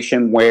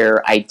situation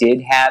where I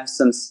did have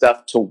some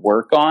stuff to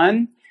work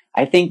on,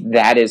 I think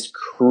that is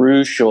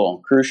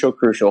crucial.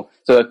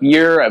 So if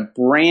you're a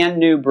brand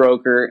new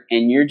broker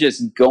and you're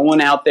just going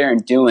out there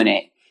and doing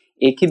it,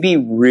 it could be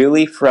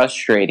really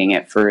frustrating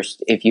at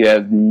first if you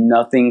have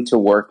nothing to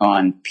work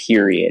on,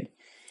 period.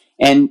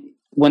 And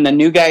when the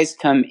new guys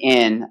come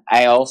in,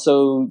 I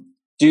also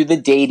do the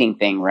dating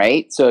thing,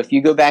 right? So if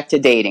you go back to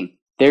dating,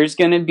 there's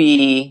going to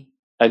be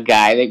a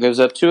guy that goes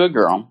up to a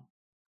girl,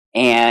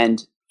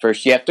 and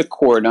first you have to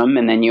court them,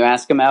 and then you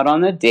ask them out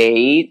on the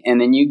date,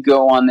 and then you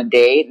go on the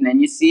date, and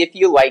then you see if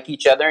you like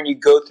each other, and you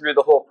go through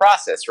the whole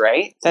process,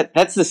 right?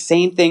 That's the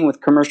same thing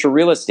with commercial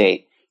real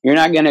estate. You're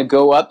not going to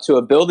go up to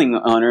a building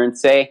owner and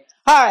say,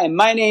 "Hi,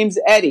 my name's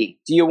Eddie.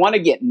 Do you want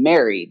to get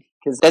married?"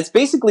 Because that's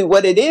basically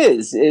what it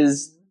is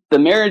the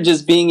marriage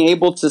is being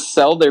able to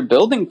sell their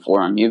building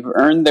for them. You've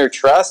earned their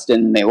trust,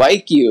 and they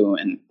like you,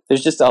 and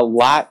there's just a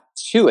lot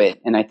to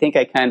it. And I think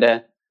I kind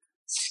of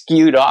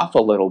skewed off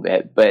a little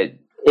bit, but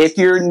if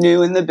you're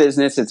new in the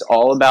business, it's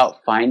all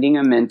about finding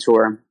a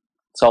mentor.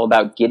 It's all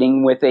about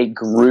getting with a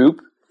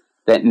group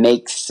that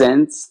makes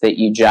sense, that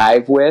you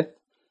jive with,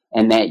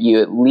 and that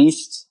you at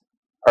least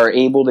are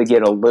able to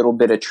get a little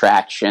bit of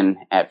traction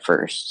at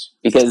first.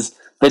 Because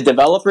the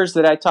developers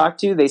that I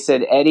talked to, they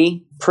said,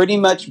 Eddie, pretty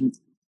much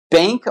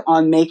bank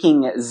on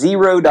making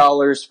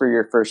 $0 for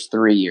your first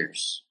 3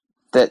 years.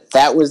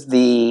 That was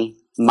the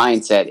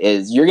mindset,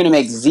 is you're going to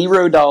make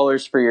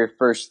 $0 for your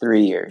first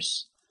 3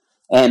 years.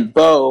 And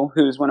Bo,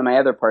 who's one of my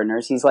other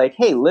partners, he's like,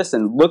 hey,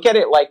 listen, look at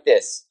it like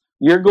this.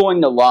 You're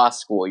going to law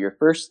school. Your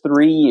first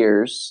 3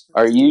 years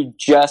are you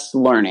just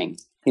learning.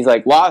 He's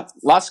like,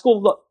 law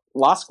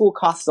school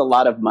costs a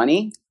lot of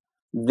money.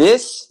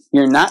 This,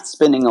 you're not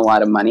spending a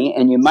lot of money,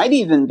 and you might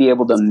even be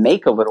able to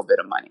make a little bit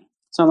of money.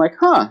 So I'm like,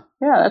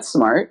 yeah, that's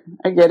smart.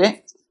 I get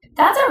it.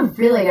 That's a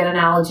really good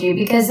analogy,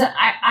 because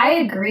I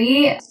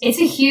agree. It's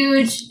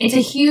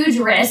a huge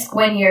risk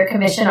when you're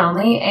commission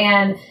only,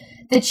 and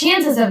the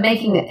chances of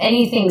making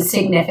anything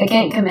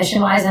significant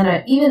commission-wise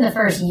in even the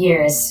first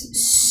year is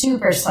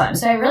super slim.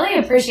 So I really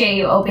appreciate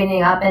you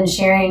opening up and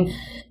sharing,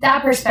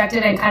 that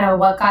perspective and kind of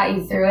what got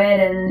you through it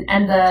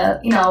and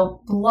the,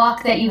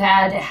 luck that you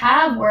had to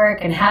have work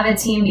and have a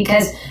team,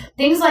 because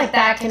things like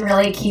that can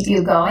really keep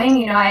you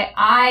going.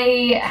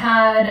 I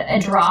had a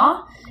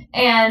draw,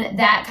 and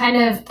that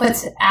kind of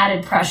puts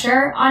added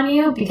pressure on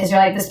you because you're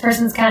like, this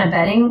person's kind of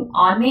betting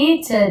on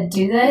me to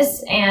do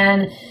this,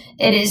 and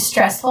it is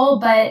stressful,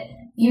 but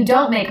you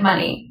don't make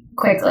money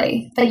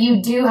quickly, but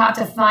you do have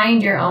to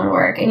find your own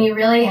work, and you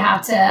really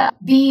have to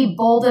be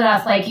bold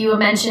enough, like you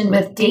mentioned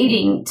with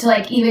dating, to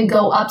like even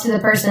go up to the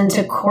person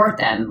to court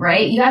them,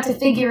 right? You have to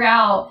figure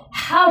out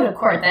how to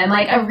court them.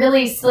 Like a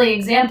really silly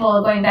example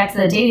of going back to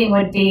the dating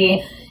would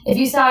be if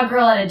you saw a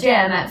girl at a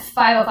gym at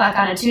 5 o'clock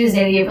on a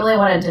Tuesday that you really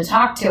wanted to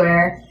talk to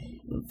her.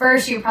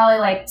 First, you're probably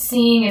like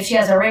seeing if she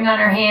has a ring on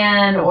her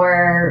hand,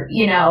 or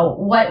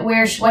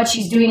what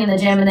she's doing in the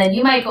gym, and then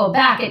you might go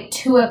back at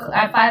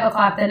 5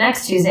 o'clock the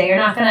next Tuesday. You're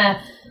not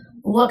gonna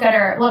look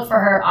for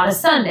her on a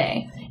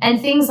Sunday, and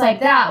things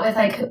like that. With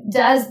like,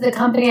 does the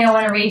company I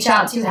want to reach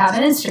out to have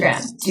an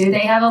Instagram? Do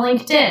they have a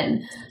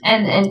LinkedIn?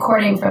 And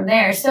courting from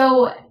there.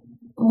 So,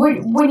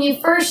 when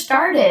you first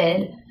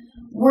started,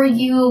 were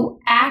you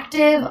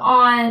active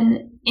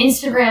on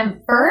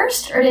Instagram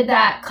first, or did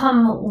that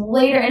come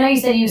later? I know you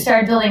said you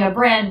started building a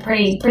brand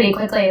pretty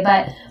quickly,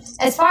 but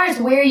as far as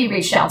where you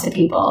reached out to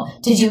people,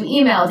 did you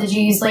email? Did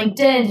you use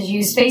LinkedIn? Did you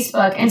use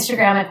Facebook,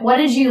 Instagram? Like, what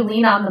did you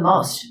lean on the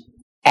most?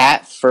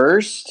 At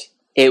first,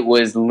 it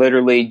was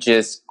literally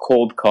just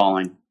cold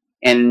calling.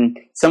 And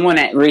someone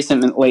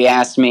recently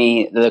asked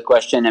me the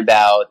question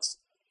about,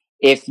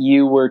 if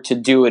you were to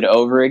do it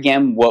over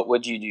again, what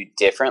would you do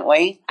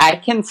differently? I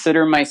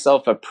consider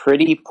myself a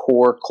pretty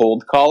poor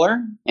cold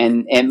caller,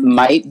 and it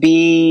might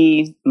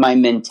be my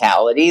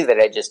mentality that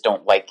I just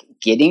don't like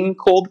getting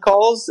cold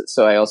calls,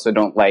 so I also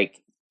don't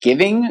like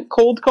giving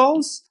cold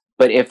calls.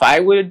 But if I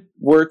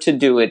were to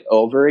do it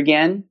over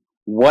again,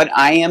 what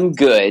I am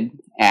good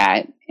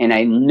at, and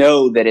I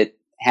know that it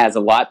has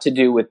a lot to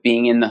do with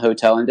being in the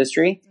hotel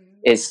industry,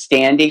 is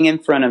standing in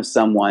front of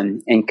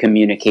someone and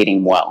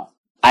communicating well.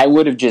 I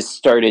would have just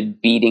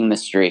started beating the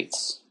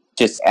streets,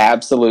 just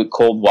absolute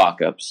cold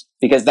walk-ups,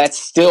 because that's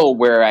still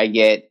where I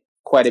get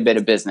quite a bit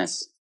of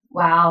business.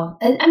 Wow.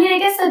 I mean, I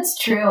guess that's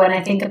true. And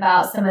I think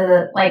about some of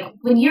the, like,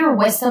 when you're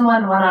with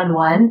someone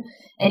one-on-one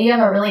and you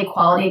have a really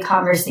quality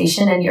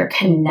conversation and you're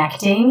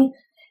connecting,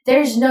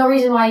 there's no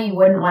reason why you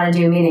wouldn't want to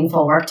do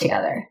meaningful work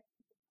together.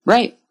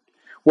 Right.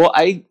 Well,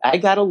 I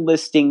got a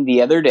listing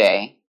the other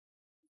day,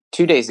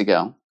 2 days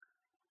ago.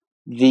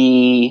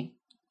 The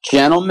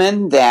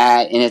gentleman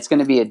and it's going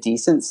to be a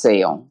decent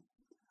sale,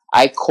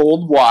 I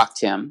cold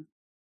walked him,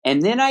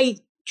 and then I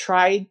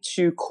tried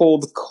to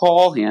cold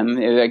call him.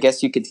 I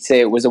guess you could say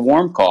it was a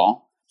warm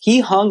call. He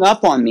hung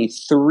up on me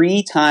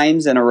 3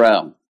 times in a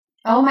row.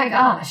 Oh my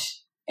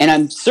gosh. And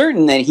I'm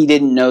certain that he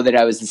didn't know that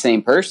I was the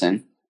same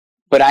person,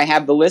 but I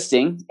have the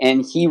listing,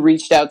 and he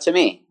reached out to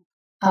me.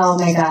 Oh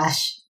my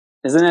gosh.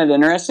 Isn't it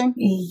interesting?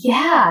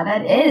 Yeah,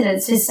 that is.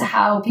 It's just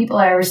how people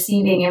are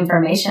receiving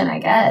information, I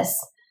guess.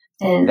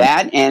 And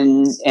that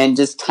and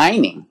just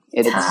timing.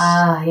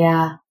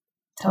 Yeah,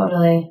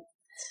 totally.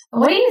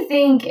 What do you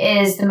think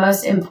is the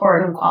most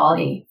important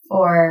quality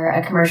for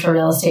a commercial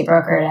real estate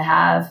broker to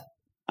have?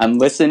 I'm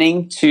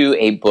listening to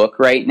a book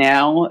right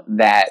now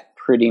that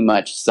pretty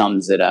much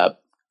sums it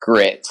up.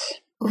 Grit.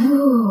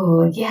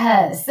 Ooh,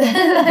 yes.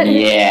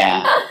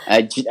 Yeah.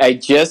 I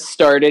just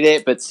started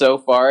it, but so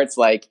far it's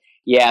like,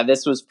 yeah,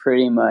 this was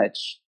pretty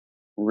much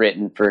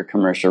written for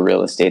commercial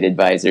real estate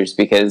advisors,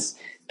 because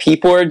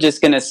people are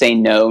just going to say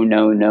no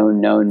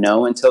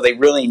until they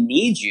really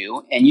need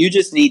you. And you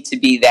just need to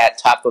be that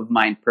top of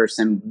mind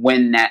person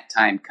when that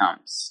time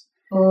comes.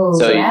 Ooh,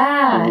 so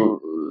yeah.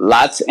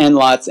 Lots and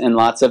lots and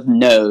lots of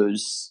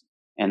no's.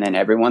 And then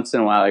every once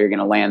in a while, you're going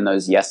to land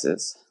those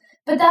yeses.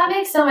 But that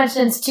makes so much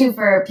sense, too,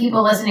 for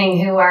people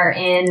listening who are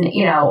in,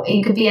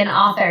 you could be an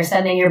author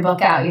sending your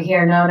book out. You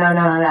hear no,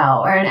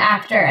 or an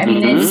actor. I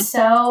mean, it's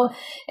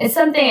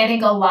something I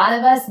think a lot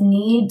of us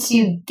need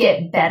to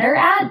get better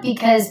at,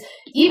 because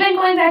even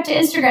going back to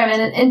Instagram,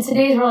 and in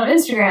today's world of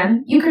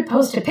Instagram, you could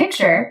post a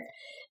picture,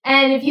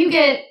 and if you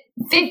get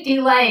 50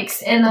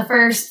 likes in the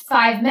first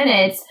 5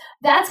 minutes,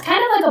 that's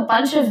kind of like a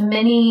bunch of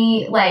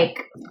mini,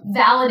 like,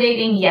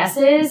 validating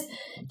yeses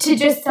to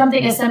just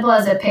something as simple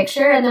as a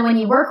picture. And then when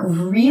you work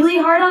really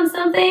hard on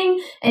something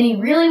and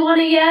you really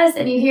want a yes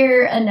and you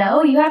hear a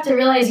no, you have to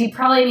realize you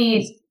probably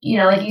need,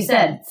 like you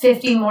said,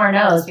 50 more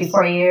no's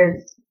before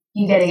you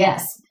get a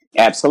yes.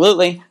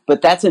 Absolutely.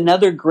 But that's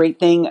another great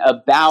thing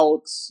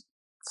about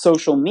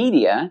social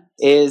media,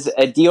 is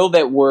a deal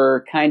that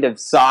we're kind of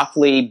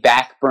softly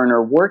back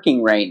burner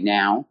working right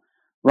now.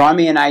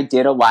 Rami and I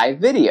did a live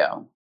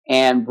video.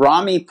 And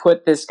Rami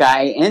put this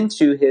guy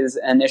into his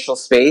initial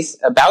space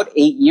about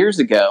 8 years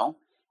ago,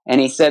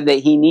 and he said that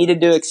he needed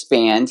to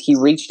expand. He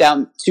reached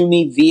out to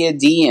me via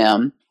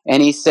DM,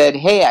 and he said,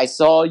 hey, I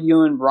saw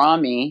you and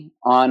Rami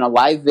on a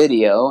live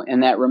video,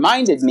 and that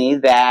reminded me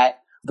that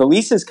the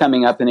lease is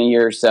coming up in a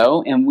year or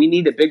so, and we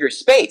need a bigger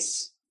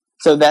space.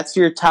 So that's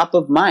your top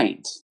of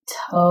mind.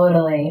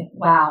 Totally.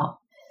 Wow.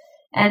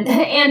 and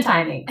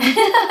timing.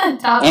 And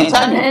timing.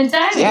 And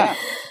timing. Yeah.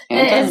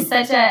 It's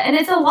and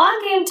it's a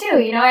long game too.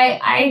 You know,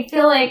 I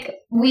feel like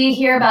we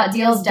hear about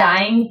deals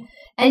dying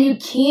and you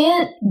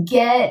can't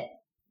get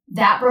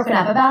that broken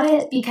up about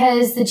it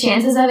because the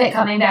chances of it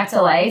coming back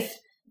to life,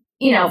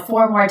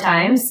 4 more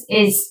times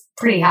is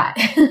pretty high.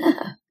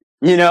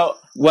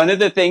 One of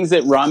the things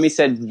that Rami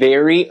said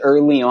very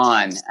early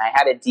on, I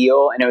had a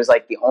deal and it was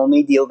like the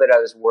only deal that I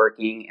was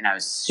working and I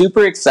was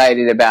super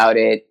excited about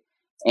it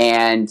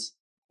and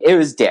it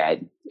was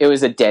dead. It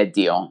was a dead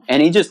deal.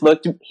 And he just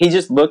looked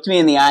me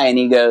in the eye and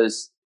he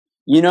goes,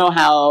 "You know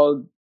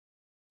how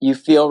you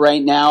feel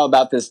right now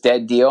about this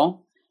dead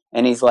deal?"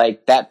 And he's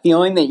like, "That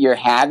feeling that you're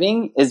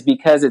having is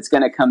because it's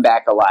going to come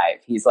back alive."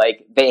 He's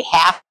like, "They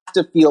have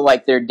to feel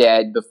like they're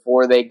dead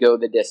before they go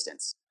the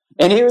distance."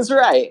 And he was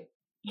right.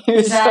 He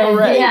was so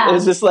right. Yeah. It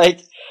was just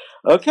like,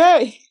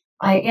 okay.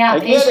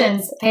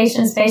 Patience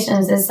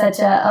is such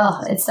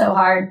it's so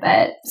hard,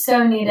 but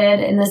so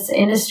needed in this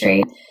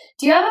industry.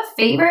 Do you have a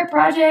favorite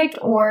project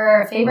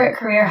or favorite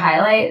career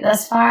highlight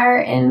thus far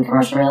in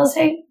commercial real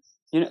estate?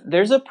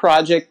 There's a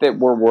project that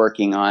we're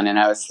working on, and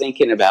I was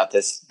thinking about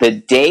this. The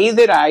day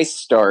that I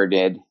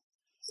started,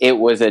 it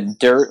was a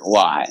dirt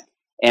lot,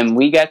 and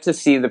we got to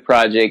see the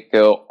project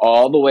go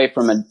all the way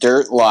from a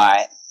dirt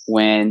lot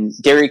when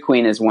Dairy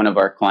Queen is one of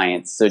our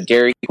clients. So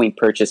Dairy Queen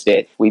purchased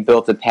it. We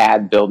built a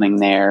pad building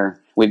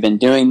there. We've been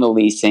doing the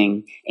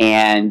leasing,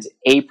 and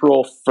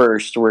April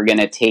 1st, we're going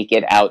to take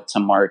it out to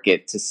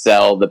market to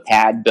sell the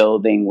pad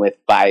building with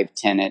 5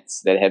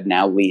 tenants that have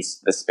now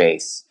leased the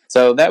space.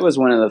 So that was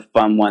one of the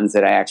fun ones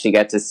that I actually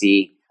got to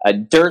see. A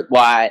dirt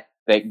lot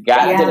that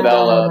got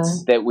developed,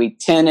 that we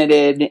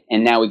tenanted,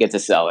 and now we get to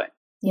sell it.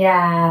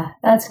 Yeah,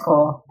 that's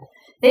cool.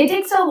 They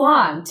take so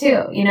long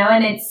too,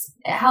 and it's,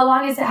 how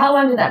long did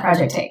that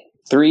project take?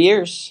 3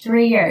 years.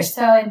 3 years.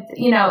 So,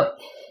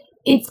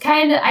 it's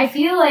kind of, I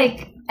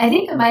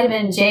think it might have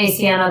been Jay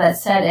Ciano that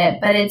said it,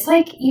 but it's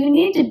like you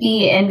need to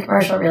be in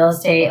commercial real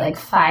estate like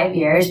 5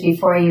 years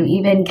before you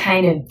even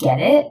kind of get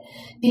it,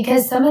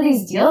 because some of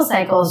these deal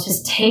cycles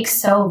just take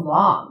so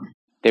long.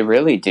 They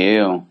really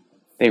do.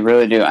 They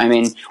really do. I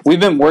mean, we've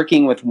been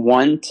working with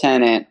one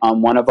tenant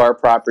on one of our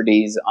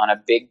properties on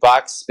a big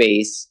box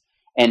space,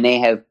 and they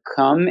have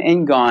come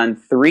and gone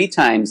 3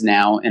 times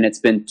now, and it's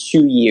been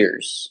 2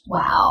 years.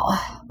 Wow.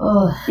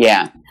 Ugh.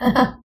 Yeah.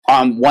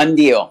 On one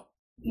deal.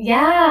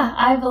 Yeah,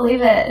 I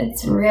believe it.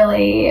 It's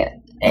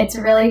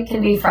really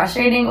can be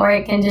frustrating, or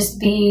it can just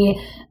be,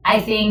 I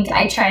think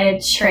I try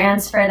to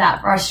transfer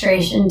that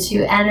frustration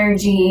to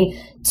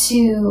energy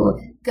to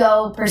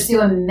go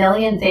pursue a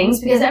million things,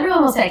 because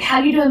everyone will say, like,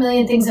 how do you do a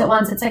million things at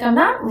once? It's like, I'm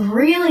not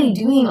really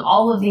doing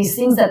all of these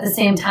things at the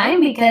same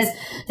time, because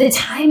the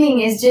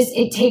timing is just,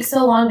 it takes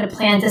so long to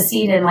plant a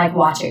seed and like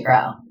watch it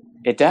grow.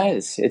 It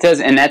does.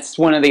 And that's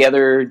one of the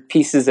other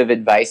pieces of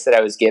advice that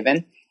I was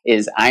given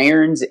is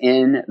irons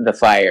in the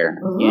fire.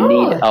 Ooh. You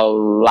need a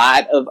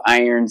lot of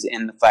irons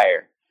in the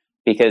fire,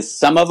 because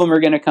some of them are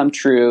going to come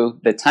true.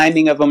 The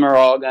timing of them are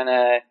all going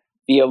to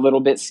be a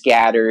little bit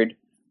scattered.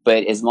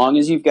 But as long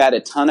as you've got a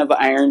ton of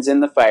irons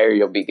in the fire,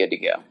 you'll be good to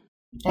go.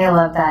 I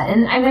love that.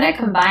 And I'm going to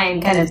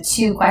combine kind of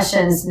 2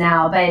 questions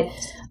now. But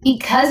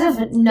because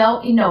of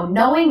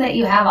knowing that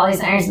you have all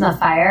these irons in the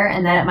fire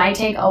and that it might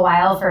take a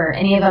while for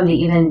any of them to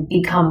even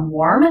become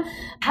warm,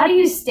 how do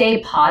you stay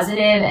positive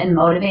and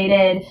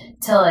motivated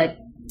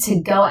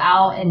to go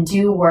out and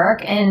do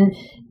work, and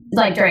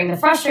like during the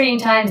frustrating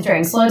times,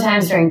 during slow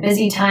times, during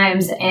busy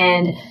times?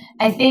 And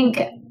I think,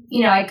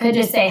 I could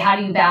just say, how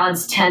do you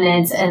balance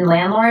tenants and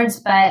landlords?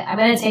 But I'm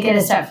going to take it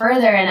a step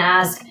further and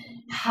ask,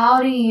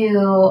 how do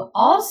you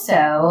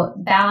also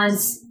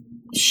balance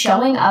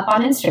showing up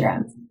on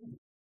Instagram?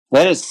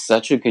 That is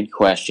such a good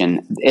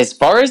question. As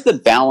far as the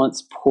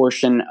balance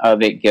portion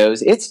of it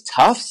goes, it's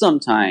tough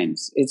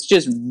sometimes. It's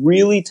just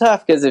really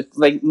tough because if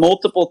like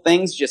multiple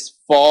things just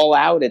fall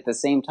out at the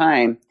same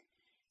time.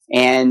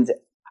 And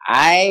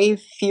I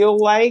feel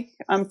like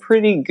I'm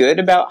pretty good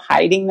about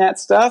hiding that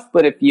stuff.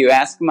 But if you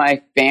ask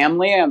my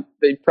family,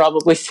 they'd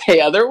probably say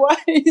otherwise.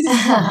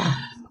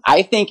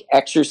 I think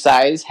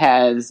exercise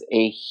has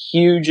a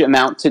huge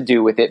amount to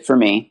do with it for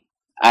me.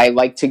 I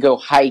like to go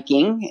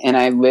hiking, and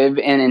I live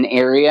in an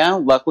area,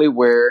 luckily,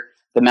 where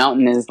the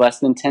mountain is less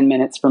than 10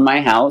 minutes from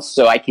my house,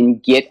 so I can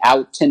get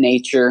out to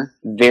nature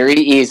very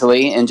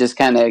easily and just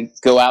kind of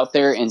go out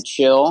there and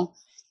chill.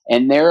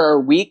 And there are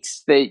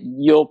weeks that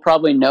you'll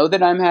probably know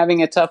that I'm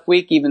having a tough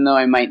week, even though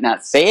I might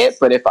not say it.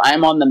 But if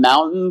I'm on the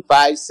mountain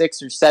 5,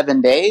 6, or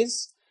 7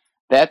 days,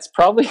 that's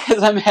probably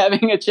because I'm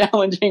having a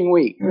challenging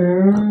week.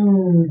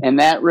 And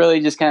that really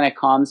just kind of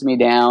calms me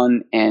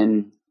down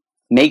and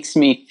makes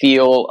me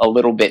feel a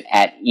little bit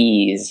at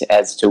ease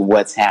as to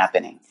what's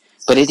happening.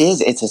 But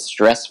it's a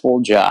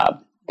stressful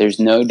job. There's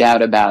no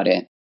doubt about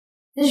it.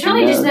 There's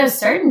really just no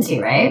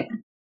certainty, right?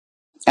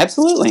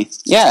 Absolutely.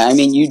 Yeah, I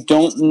mean, you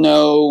don't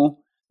know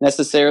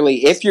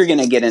necessarily if you're going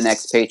to get a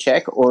next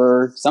paycheck,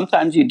 or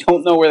sometimes you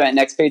don't know where that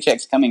next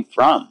paycheck's coming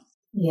from.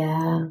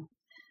 Yeah,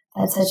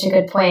 that's such a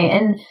good point.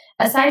 And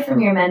aside from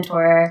your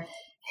mentor,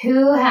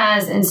 Who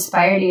has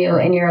inspired you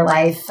in your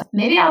life,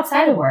 maybe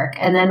outside of work?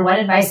 And then what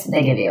advice did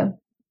they give you?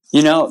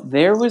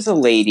 There was a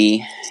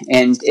lady,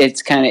 and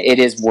it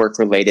is work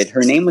related.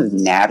 Her name was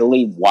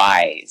Natalie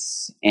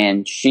Wise,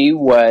 and she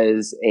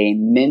was a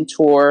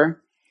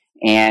mentor,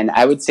 and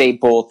I would say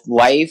both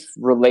life,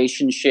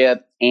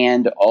 relationship,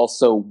 and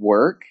also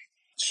work.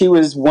 She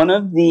was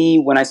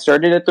when I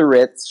started at the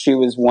Ritz, she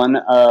was one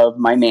of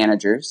my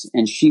managers,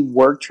 and she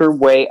worked her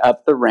way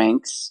up the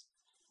ranks,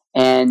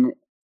 and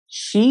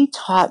she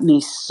taught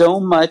me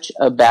so much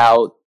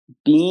about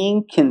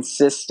being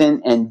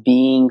consistent and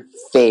being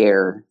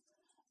fair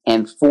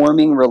and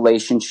forming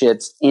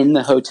relationships in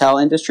the hotel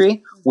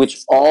industry,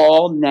 which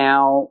all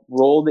now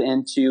rolled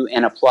into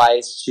and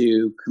applies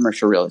to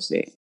commercial real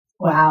estate.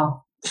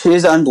 Wow. She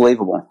is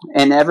unbelievable.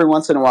 And every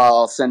once in a while,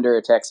 I'll send her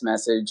a text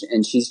message,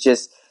 and she's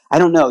just, I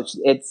don't know.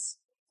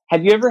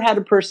 Have you ever had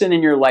a person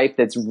in your life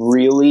that's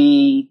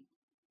really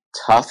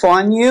tough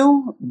on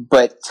you,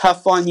 but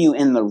tough on you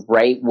in the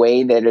right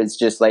way that is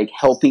just like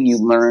helping you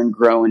learn,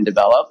 grow, and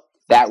develop?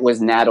 That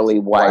was Natalie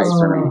Wise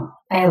for me.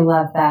 I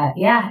love that.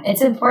 Yeah,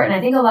 it's important.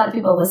 I think a lot of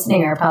people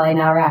listening are probably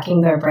now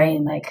racking their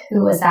brain, like,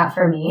 who was that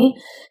for me?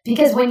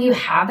 Because when you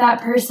have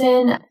that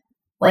person,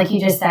 like you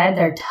just said,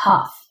 they're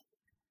tough.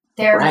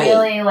 They're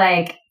really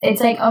like,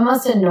 it's like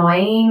almost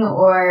annoying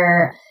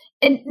or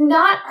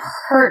not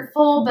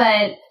hurtful,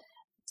 but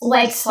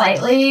like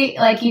slightly,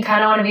 like you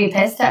kind of want to be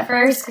pissed at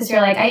first because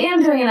you're like, I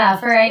am doing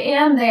enough, or I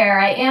am there,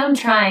 I am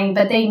trying,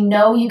 but they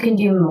know you can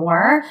do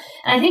more.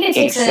 And I think it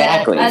takes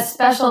a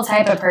special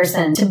type of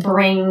person to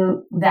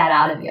bring that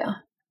out of you.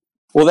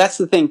 Well, that's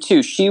the thing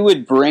too. She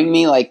would bring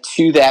me like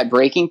to that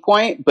breaking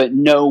point, but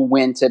know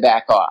when to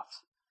back off.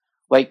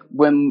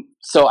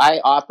 So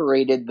I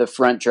operated the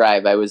front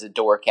drive. I was a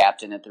door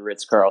captain at the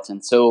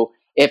Ritz-Carlton. So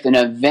if an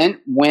event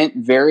went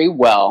very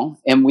well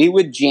and we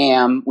would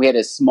jam, we had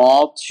a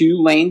small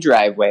 2-lane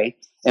driveway,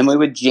 and we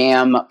would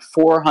jam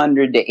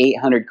 400 to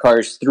 800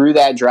 cars through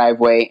that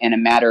driveway in a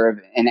matter of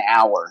an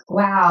hour.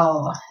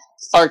 Wow.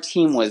 Our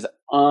team was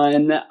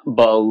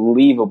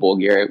unbelievable,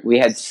 Garrett. We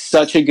had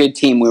such a good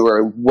team. We were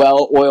a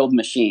well-oiled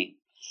machine.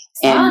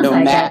 And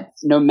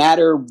no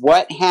matter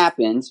what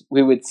happened,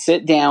 we would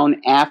sit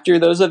down after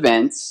those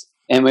events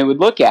and we would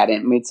look at it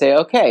and we'd say,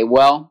 okay,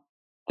 well,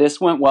 this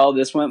went well,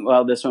 this went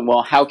well, this went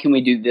well. How can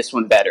we do this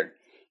one better?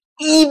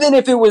 Even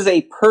if it was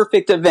a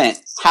perfect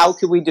event, how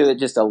could we do it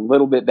just a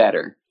little bit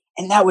better?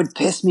 And that would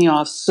piss me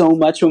off so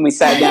much when we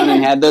sat down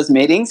and had those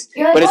meetings.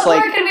 You're like, what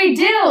more can we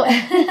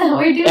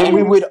do?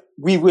 And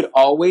we would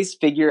always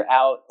figure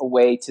out a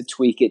way to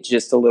tweak it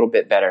just a little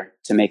bit better,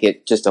 to make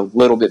it just a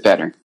little bit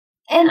better.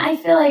 And I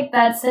feel like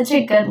that's such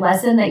a good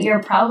lesson that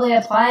you're probably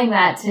applying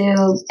that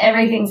to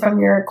everything from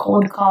your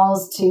cold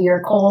calls to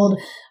your cold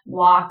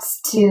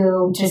walks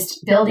to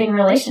just building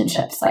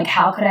relationships. Like,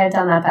 how could I have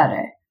done that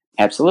better?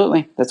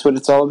 Absolutely. That's what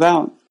it's all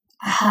about.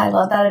 I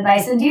love that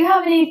advice. And do you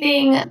have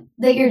anything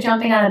that you're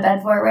jumping out of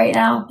bed for right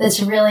now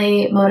that's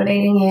really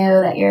motivating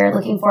you that you're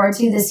looking forward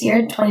to this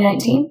year,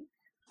 2019?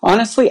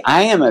 Honestly,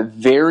 I am a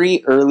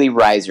very early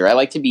riser. I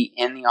like to be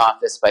in the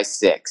office by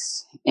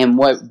 6. And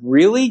what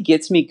really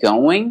gets me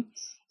going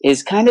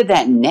is kind of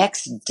that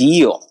next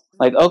deal.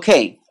 Like,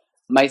 okay,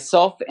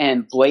 myself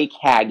and Blake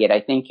Haggett, I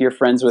think you're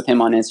friends with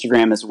him on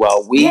Instagram as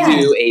well. We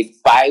do a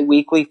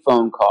bi-weekly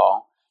phone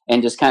call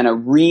and just kind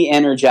of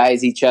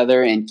re-energize each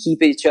other and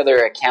keep each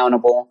other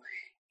accountable.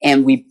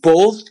 And we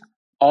both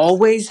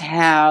always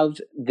have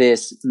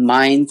this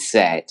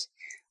mindset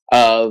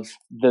of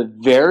the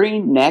very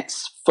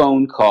next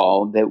phone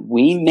call that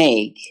we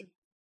make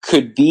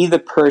could be the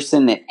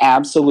person that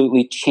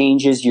absolutely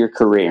changes your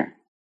career.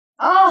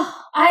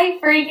 Oh, I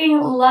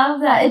freaking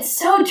love that. It's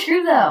so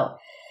true, though.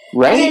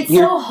 Right? And it's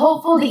so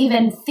hopeful to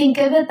even think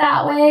of it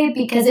that way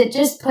because it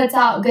just puts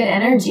out good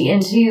energy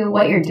into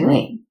what you're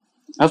doing.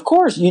 Of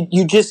course.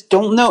 You just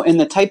don't know. And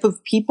the type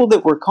of people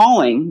that we're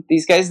calling,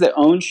 these guys that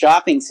own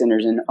shopping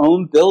centers and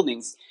own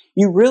buildings,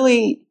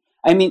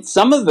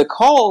 some of the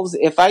calls,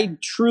 if I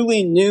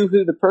truly knew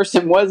who the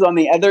person was on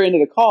the other end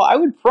of the call, I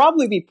would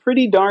probably be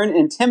pretty darn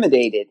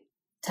intimidated.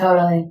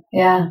 Totally.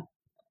 Yeah.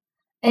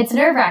 It's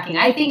nerve-wracking.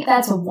 I think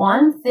that's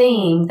one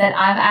thing that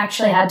I've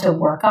actually had to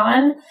work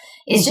on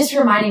is just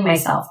reminding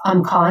myself,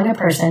 I'm calling a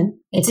person.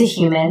 It's a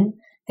human.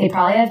 They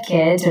probably have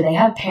kids or they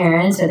have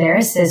parents or they're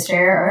a sister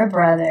or a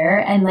brother,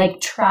 and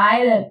like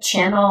try to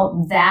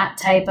channel that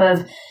type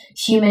of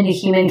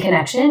human-to-human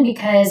connection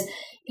because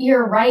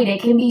you're right.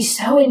 It can be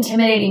so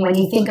intimidating when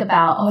you think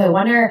about, I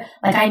wonder,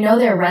 like, I know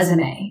their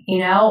resume,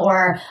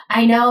 or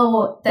I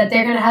know that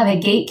they're going to have a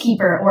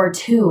gatekeeper or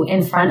two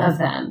in front of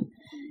them.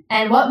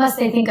 And what must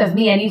they think of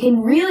me? And you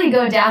can really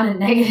go down a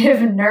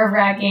negative,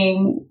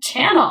 nerve-wracking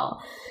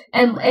channel.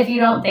 And if you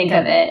don't think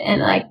of it,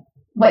 and like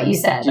what you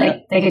said,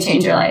 like they could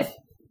change your life.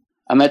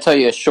 I'm going to tell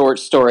you a short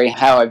story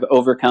how I've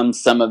overcome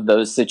some of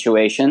those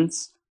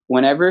situations.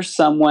 Whenever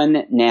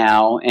someone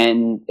now,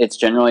 and it's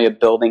generally a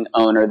building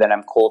owner that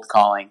I'm cold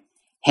calling,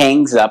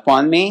 hangs up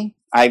on me,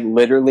 I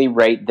literally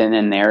right then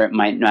and there, it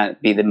might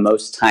not be the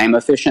most time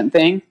efficient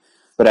thing,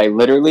 but I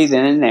literally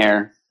then and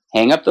there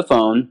hang up the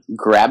phone,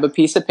 grab a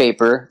piece of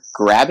paper,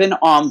 grab an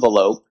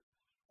envelope,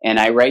 and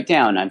I write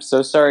down, I'm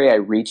so sorry I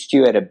reached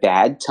you at a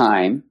bad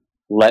time.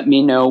 Let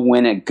me know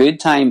when a good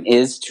time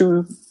is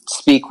to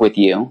speak with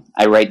you.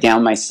 I write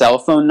down my cell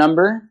phone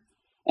number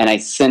and I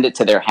send it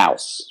to their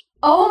house.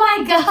 Oh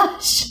my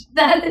gosh,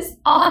 that is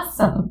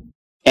awesome.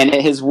 And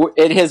it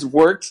has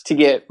worked to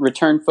get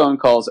return phone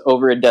calls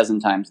over a dozen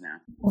times now.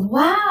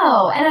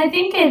 Wow. And I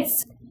think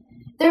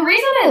the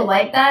reason I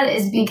like that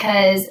is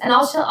because, and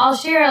I'll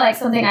share like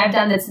something I've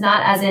done that's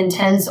not as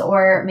intense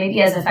or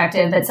maybe as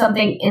effective, but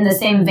something in the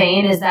same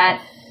vein is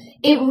that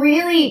it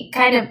really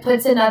kind of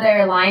puts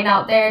another line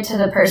out there to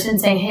the person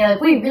saying, hey,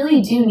 like, we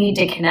really do need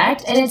to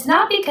connect. And it's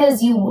not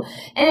because and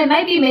it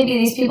might be maybe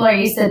these people are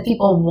used to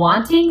people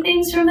wanting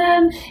things from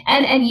them.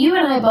 And you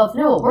and I both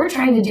know what we're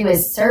trying to do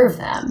is serve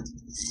them.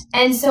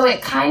 And so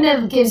it kind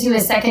of gives you a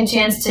second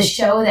chance to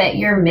show that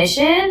your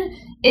mission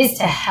is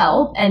to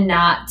help and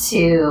not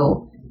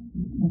to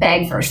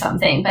beg for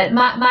something. But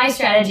my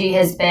strategy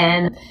has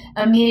been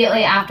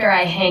immediately after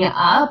I hang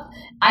up,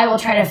 I will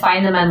try to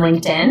find them on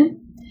LinkedIn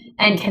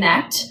and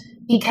connect,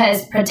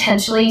 because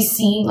potentially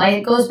seeing, like,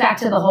 it goes back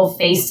to the whole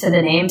face to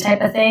the name type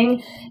of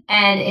thing.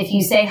 And if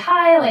you say,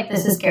 hi, like,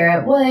 this is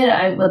Garrett Wood,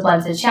 I would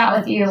love to chat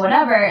with you,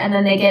 whatever, and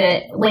then they get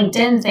a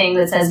LinkedIn thing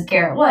that says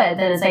Garrett Wood,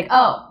 then it's like,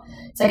 oh,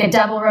 it's like a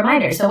double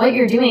reminder. So what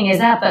you're doing is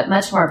that, but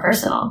much more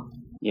personal.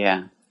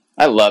 Yeah,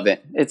 I love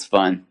it. It's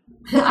fun.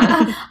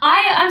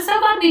 I'm so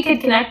glad we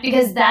could connect,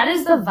 because that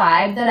is the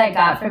vibe that I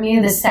got from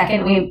you the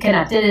second we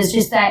connected, is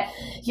just that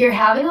you're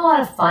having a lot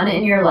of fun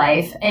in your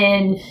life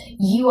and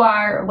you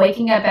are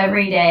waking up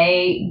every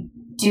day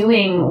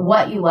doing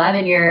what you love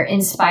and you're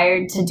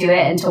inspired to do it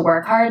and to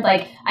work hard.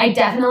 Like, I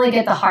definitely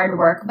get the hard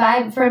work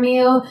vibe from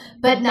you,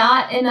 but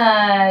not in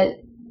a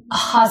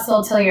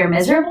hustle till you're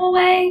miserable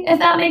way, if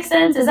that makes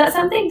sense. Is that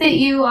something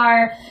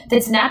that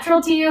that's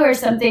natural to you, or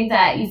something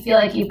that you feel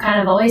like you've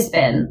always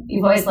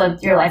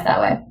lived your life that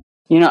way?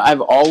 You know,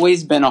 I've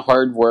always been a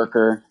hard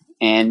worker,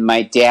 and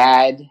my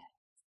dad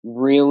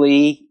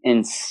really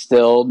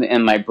instilled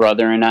in my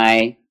brother and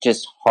I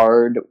just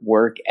hard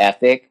work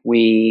ethic.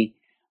 We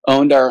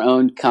owned our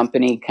own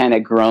company kind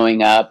of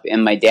growing up,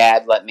 and my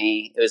dad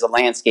it was a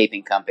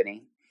landscaping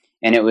company.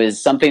 And it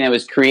was something that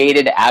was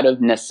created out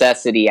of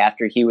necessity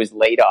after he was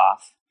laid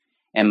off.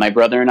 And my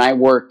brother and I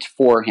worked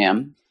for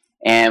him.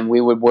 And we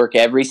would work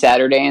every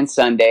Saturday and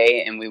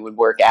Sunday. And we would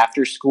work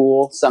after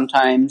school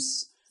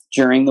sometimes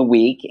during the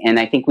week. And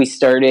I think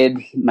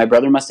my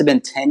brother must have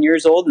been 10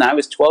 years old and I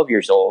was 12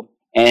 years old.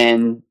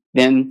 And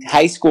then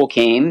high school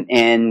came,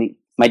 and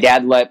my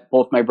dad let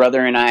both my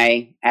brother and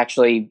I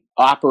actually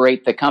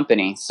operate the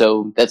company.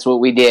 So that's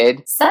what we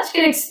did. Such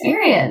good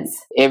experience.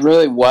 It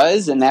really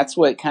was. And that's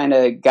what kind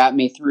of got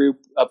me through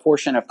a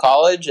portion of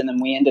college. And then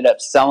we ended up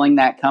selling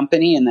that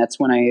company. And that's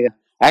when I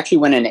actually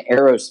went into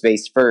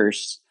aerospace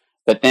first.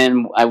 But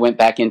then I went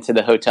back into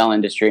the hotel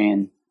industry.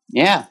 And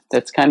yeah,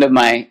 that's kind of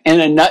in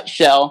a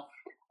nutshell,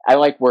 I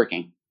like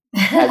working.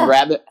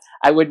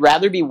 I would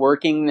rather be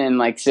working than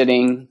like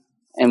sitting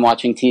and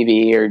watching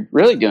TV or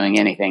really doing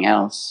anything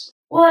else.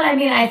 Well, I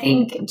mean, I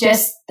think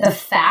just the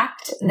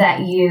fact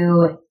that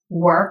you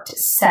worked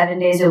 7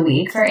 days a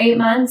week for 8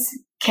 months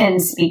can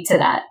speak to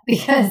that,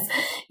 because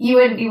you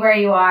wouldn't be where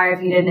you are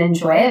if you didn't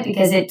enjoy it,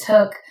 because it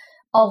took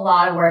a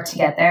lot of work to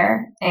get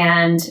there.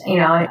 And, you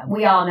know,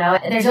 we all know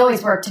there's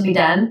always work to be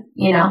done.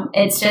 You know,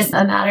 it's just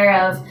a matter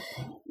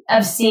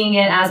of seeing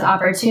it as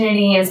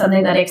opportunity and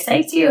something that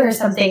excites you, or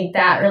something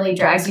that really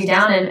drags you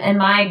down. And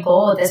my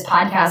goal with this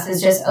podcast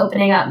is just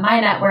opening up my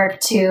network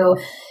to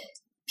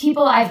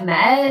people I've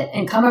met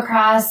and come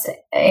across,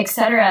 et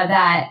cetera,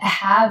 that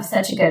have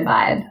such a good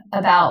vibe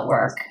about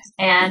work,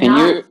 and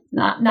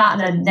not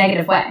in a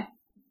negative way.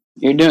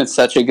 You're doing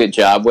such a good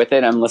job with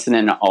it. I'm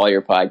listening to all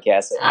your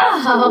podcasts.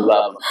 I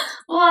love.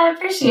 Well, I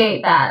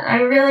appreciate that. I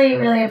really,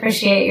 really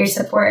appreciate your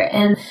support.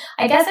 And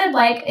I guess I'd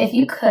like, if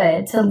you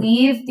could, to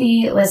leave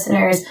the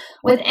listeners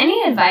with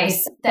any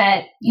advice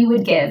that you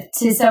would give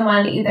to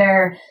someone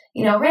either,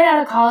 you know, right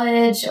out of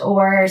college,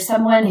 or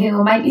someone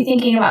who might be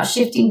thinking about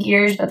shifting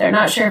gears, but they're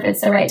not sure if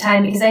it's the right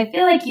time, because I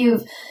feel like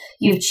you've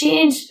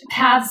changed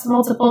paths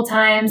multiple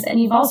times,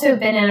 and you've also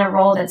been in a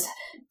role that's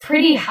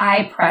pretty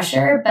high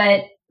pressure,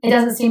 but it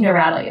doesn't seem to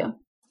rattle you.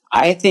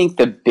 I think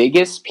the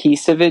biggest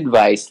piece of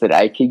advice that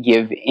I could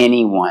give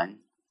anyone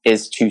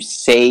is to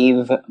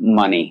save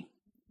money.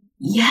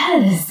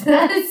 Yes.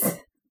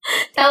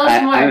 Tell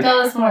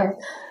us more.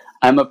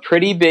 I'm a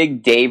pretty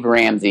big Dave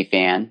Ramsey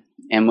fan.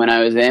 And when I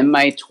was in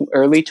my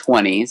early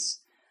 20s,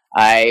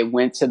 I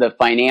went to the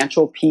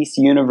Financial Peace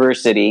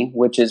University,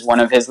 which is one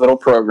of his little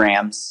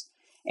programs.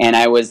 And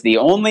I was the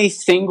only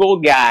single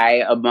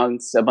guy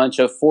amongst a bunch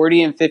of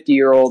 40 and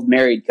 50-year-old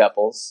married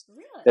couples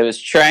that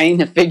was trying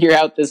to figure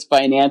out this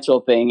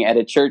financial thing at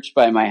a church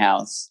by my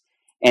house.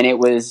 And it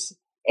was,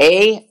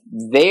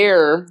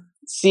 they're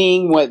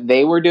seeing what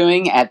they were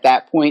doing at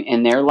that point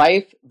in their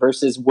life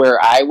versus where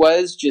I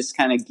was just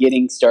kind of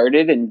getting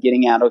started and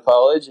getting out of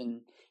college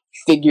and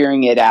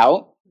figuring it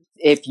out.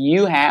 If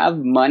you have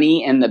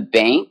money in the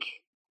bank,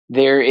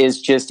 there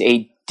is just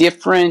a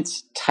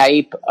different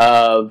type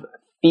of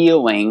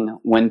feeling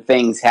when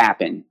things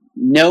happen,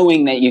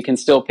 knowing that you can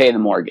still pay the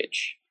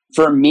mortgage.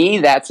 For me,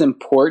 that's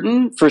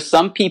important. For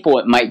some people,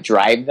 it might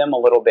drive them a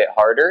little bit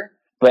harder.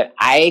 But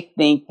I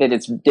think that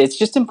it's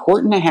just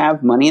important to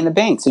have money in the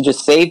bank. So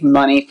just save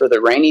money for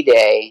the rainy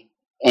day,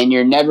 and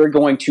you're never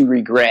going to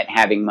regret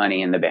having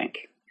money in the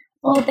bank.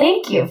 Well,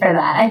 thank you for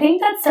that. I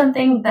think that's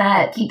something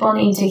that people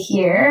need to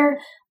hear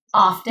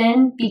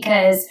often,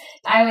 because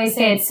I always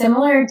say it's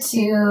similar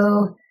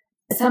to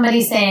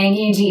somebody saying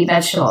you need to eat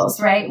vegetables,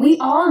 right? We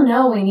all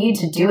know we need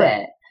to do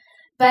it,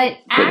 but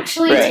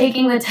actually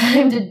taking the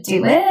time to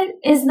do it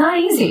is not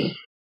easy.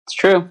 It's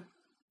true.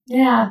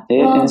 Yeah.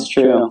 It is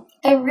true.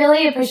 I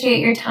really appreciate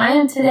your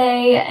time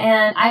today,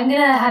 and I'm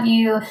going to have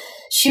you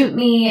shoot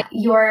me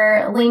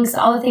your links,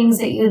 all the things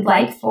that you'd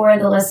like for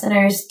the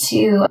listeners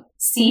to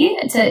see,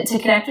 to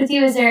connect with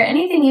you. Is there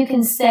anything you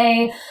can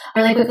say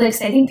really quickly?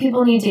 Because I think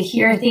people need to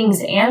hear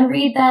things and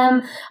read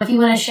them. If you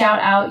want to shout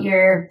out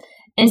your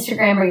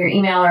Instagram or your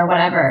email or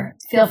whatever,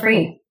 feel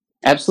free.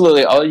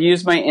 Absolutely. I'll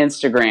use my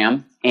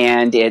Instagram,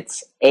 and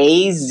it's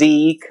AZ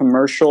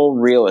Commercial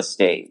Real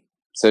Estate.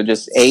 So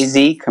just AZ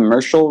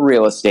Commercial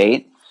Real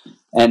Estate.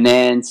 And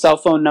then cell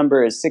phone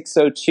number is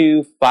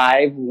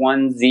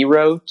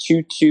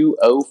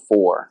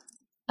 602-510-2204.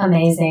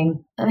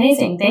 Amazing.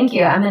 Thank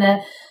you. I'm going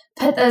to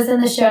put those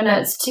in the show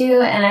notes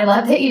too. And I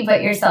love that you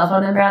put your cell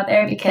phone number out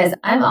there, because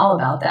I'm all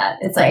about that.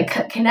 It's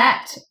like,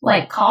 connect,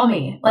 like call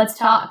me, let's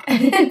talk.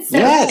 Please.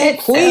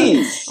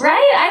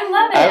 Right? I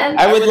love it.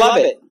 I would love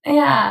it.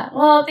 Yeah.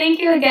 Well,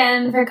 thank you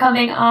again for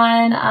coming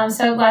on. I'm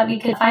so glad we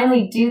could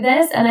finally do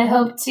this. And I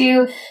hope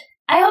to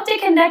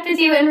connect with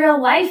you in real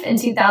life in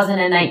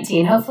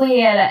 2019.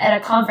 Hopefully at a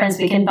conference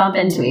we can bump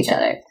into each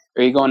other.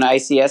 Are you going to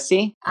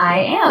ICSC? I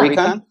am.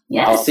 Recon?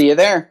 Yes. I'll see you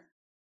there.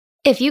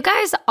 If you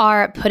guys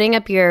are putting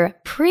up your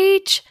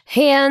preach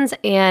hands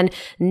and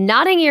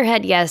nodding your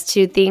head yes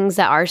to things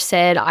that are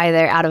said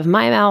either out of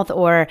my mouth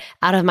or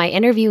out of my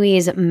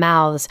interviewees'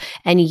 mouths,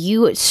 and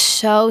you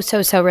so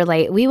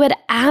relate, we would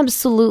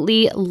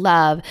absolutely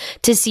love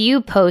to see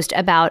you post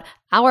about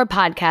our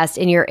podcast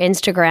in your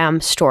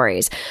Instagram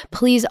stories.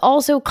 Please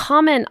also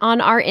comment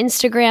on our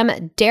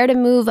Instagram Dare to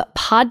Move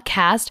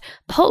podcast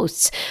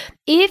posts.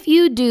 If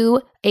you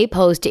do a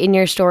post in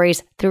your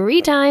stories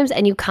 3 times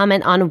and you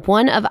comment on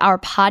one of our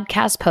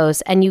podcast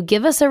posts and you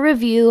give us a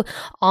review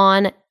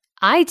on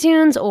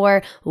iTunes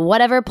or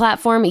whatever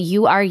platform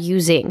you are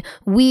using,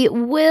 we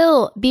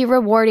will be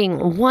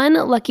rewarding one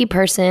lucky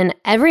person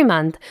every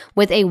month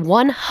with a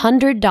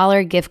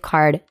 $100 gift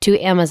card to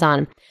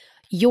Amazon.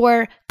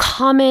 Your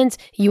comments,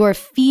 your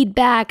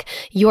feedback,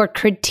 your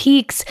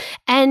critiques,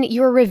 and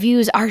your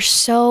reviews are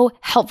so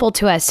helpful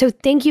to us. So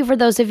thank you for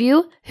those of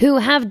you who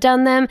have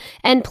done them.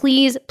 And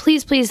please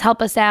help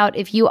us out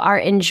if you are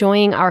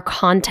enjoying our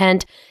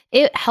content.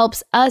 It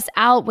helps us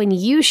out when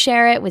you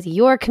share it with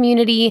your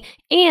community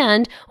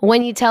and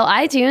when you tell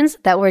iTunes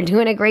that we're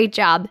doing a great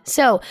job.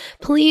 So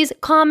please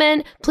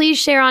comment, please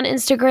share on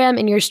Instagram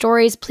in your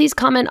stories, please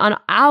comment on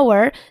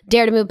our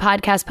Dare to Move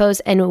podcast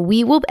post, and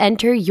we will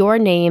enter your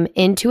name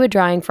into a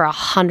drawing for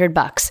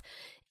 $100.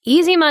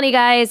 Easy money,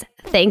 guys.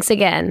 Thanks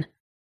again.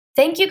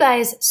 Thank you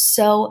guys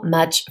so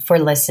much for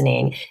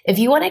listening. If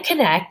you want to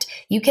connect,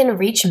 you can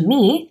reach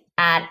me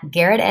at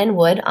Garrett N.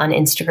 Wood on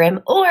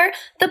Instagram, or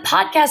the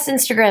podcast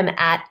Instagram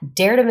at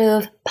Dare to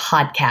Move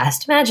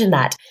Podcast. Imagine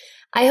that.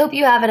 I hope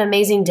you have an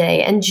amazing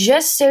day. And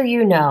just so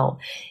you know,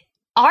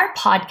 our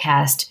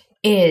podcast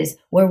is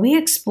where we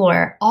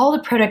explore all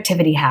the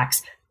productivity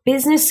hacks,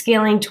 business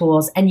scaling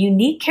tools, and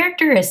unique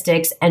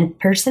characteristics and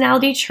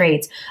personality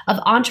traits of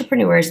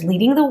entrepreneurs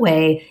leading the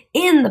way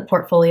in the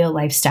portfolio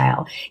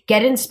lifestyle.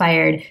 Get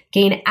inspired,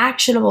 gain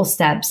actionable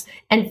steps,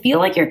 and feel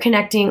like you're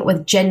connecting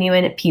with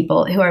genuine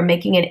people who are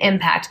making an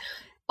impact,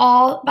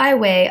 all by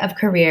way of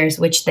careers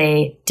which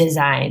they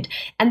designed.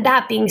 And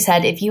that being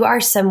said, if you are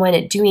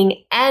someone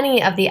doing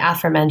any of the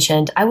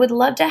aforementioned, I would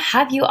love to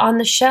have you on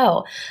the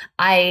show.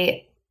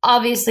 I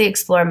obviously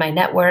explore my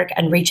network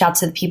and reach out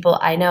to the people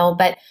I know,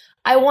 but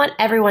I want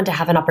everyone to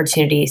have an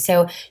opportunity.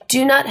 So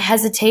do not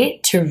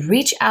hesitate to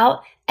reach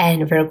out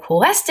and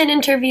request an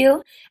interview,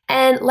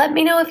 and let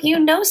me know if you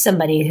know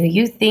somebody who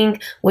you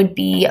think would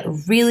be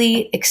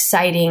really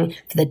exciting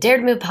for the Dare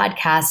to Move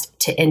podcast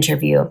to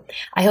interview.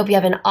 I hope you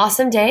have an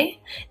awesome day,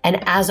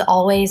 and as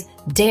always,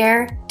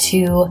 dare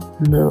to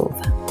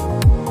move.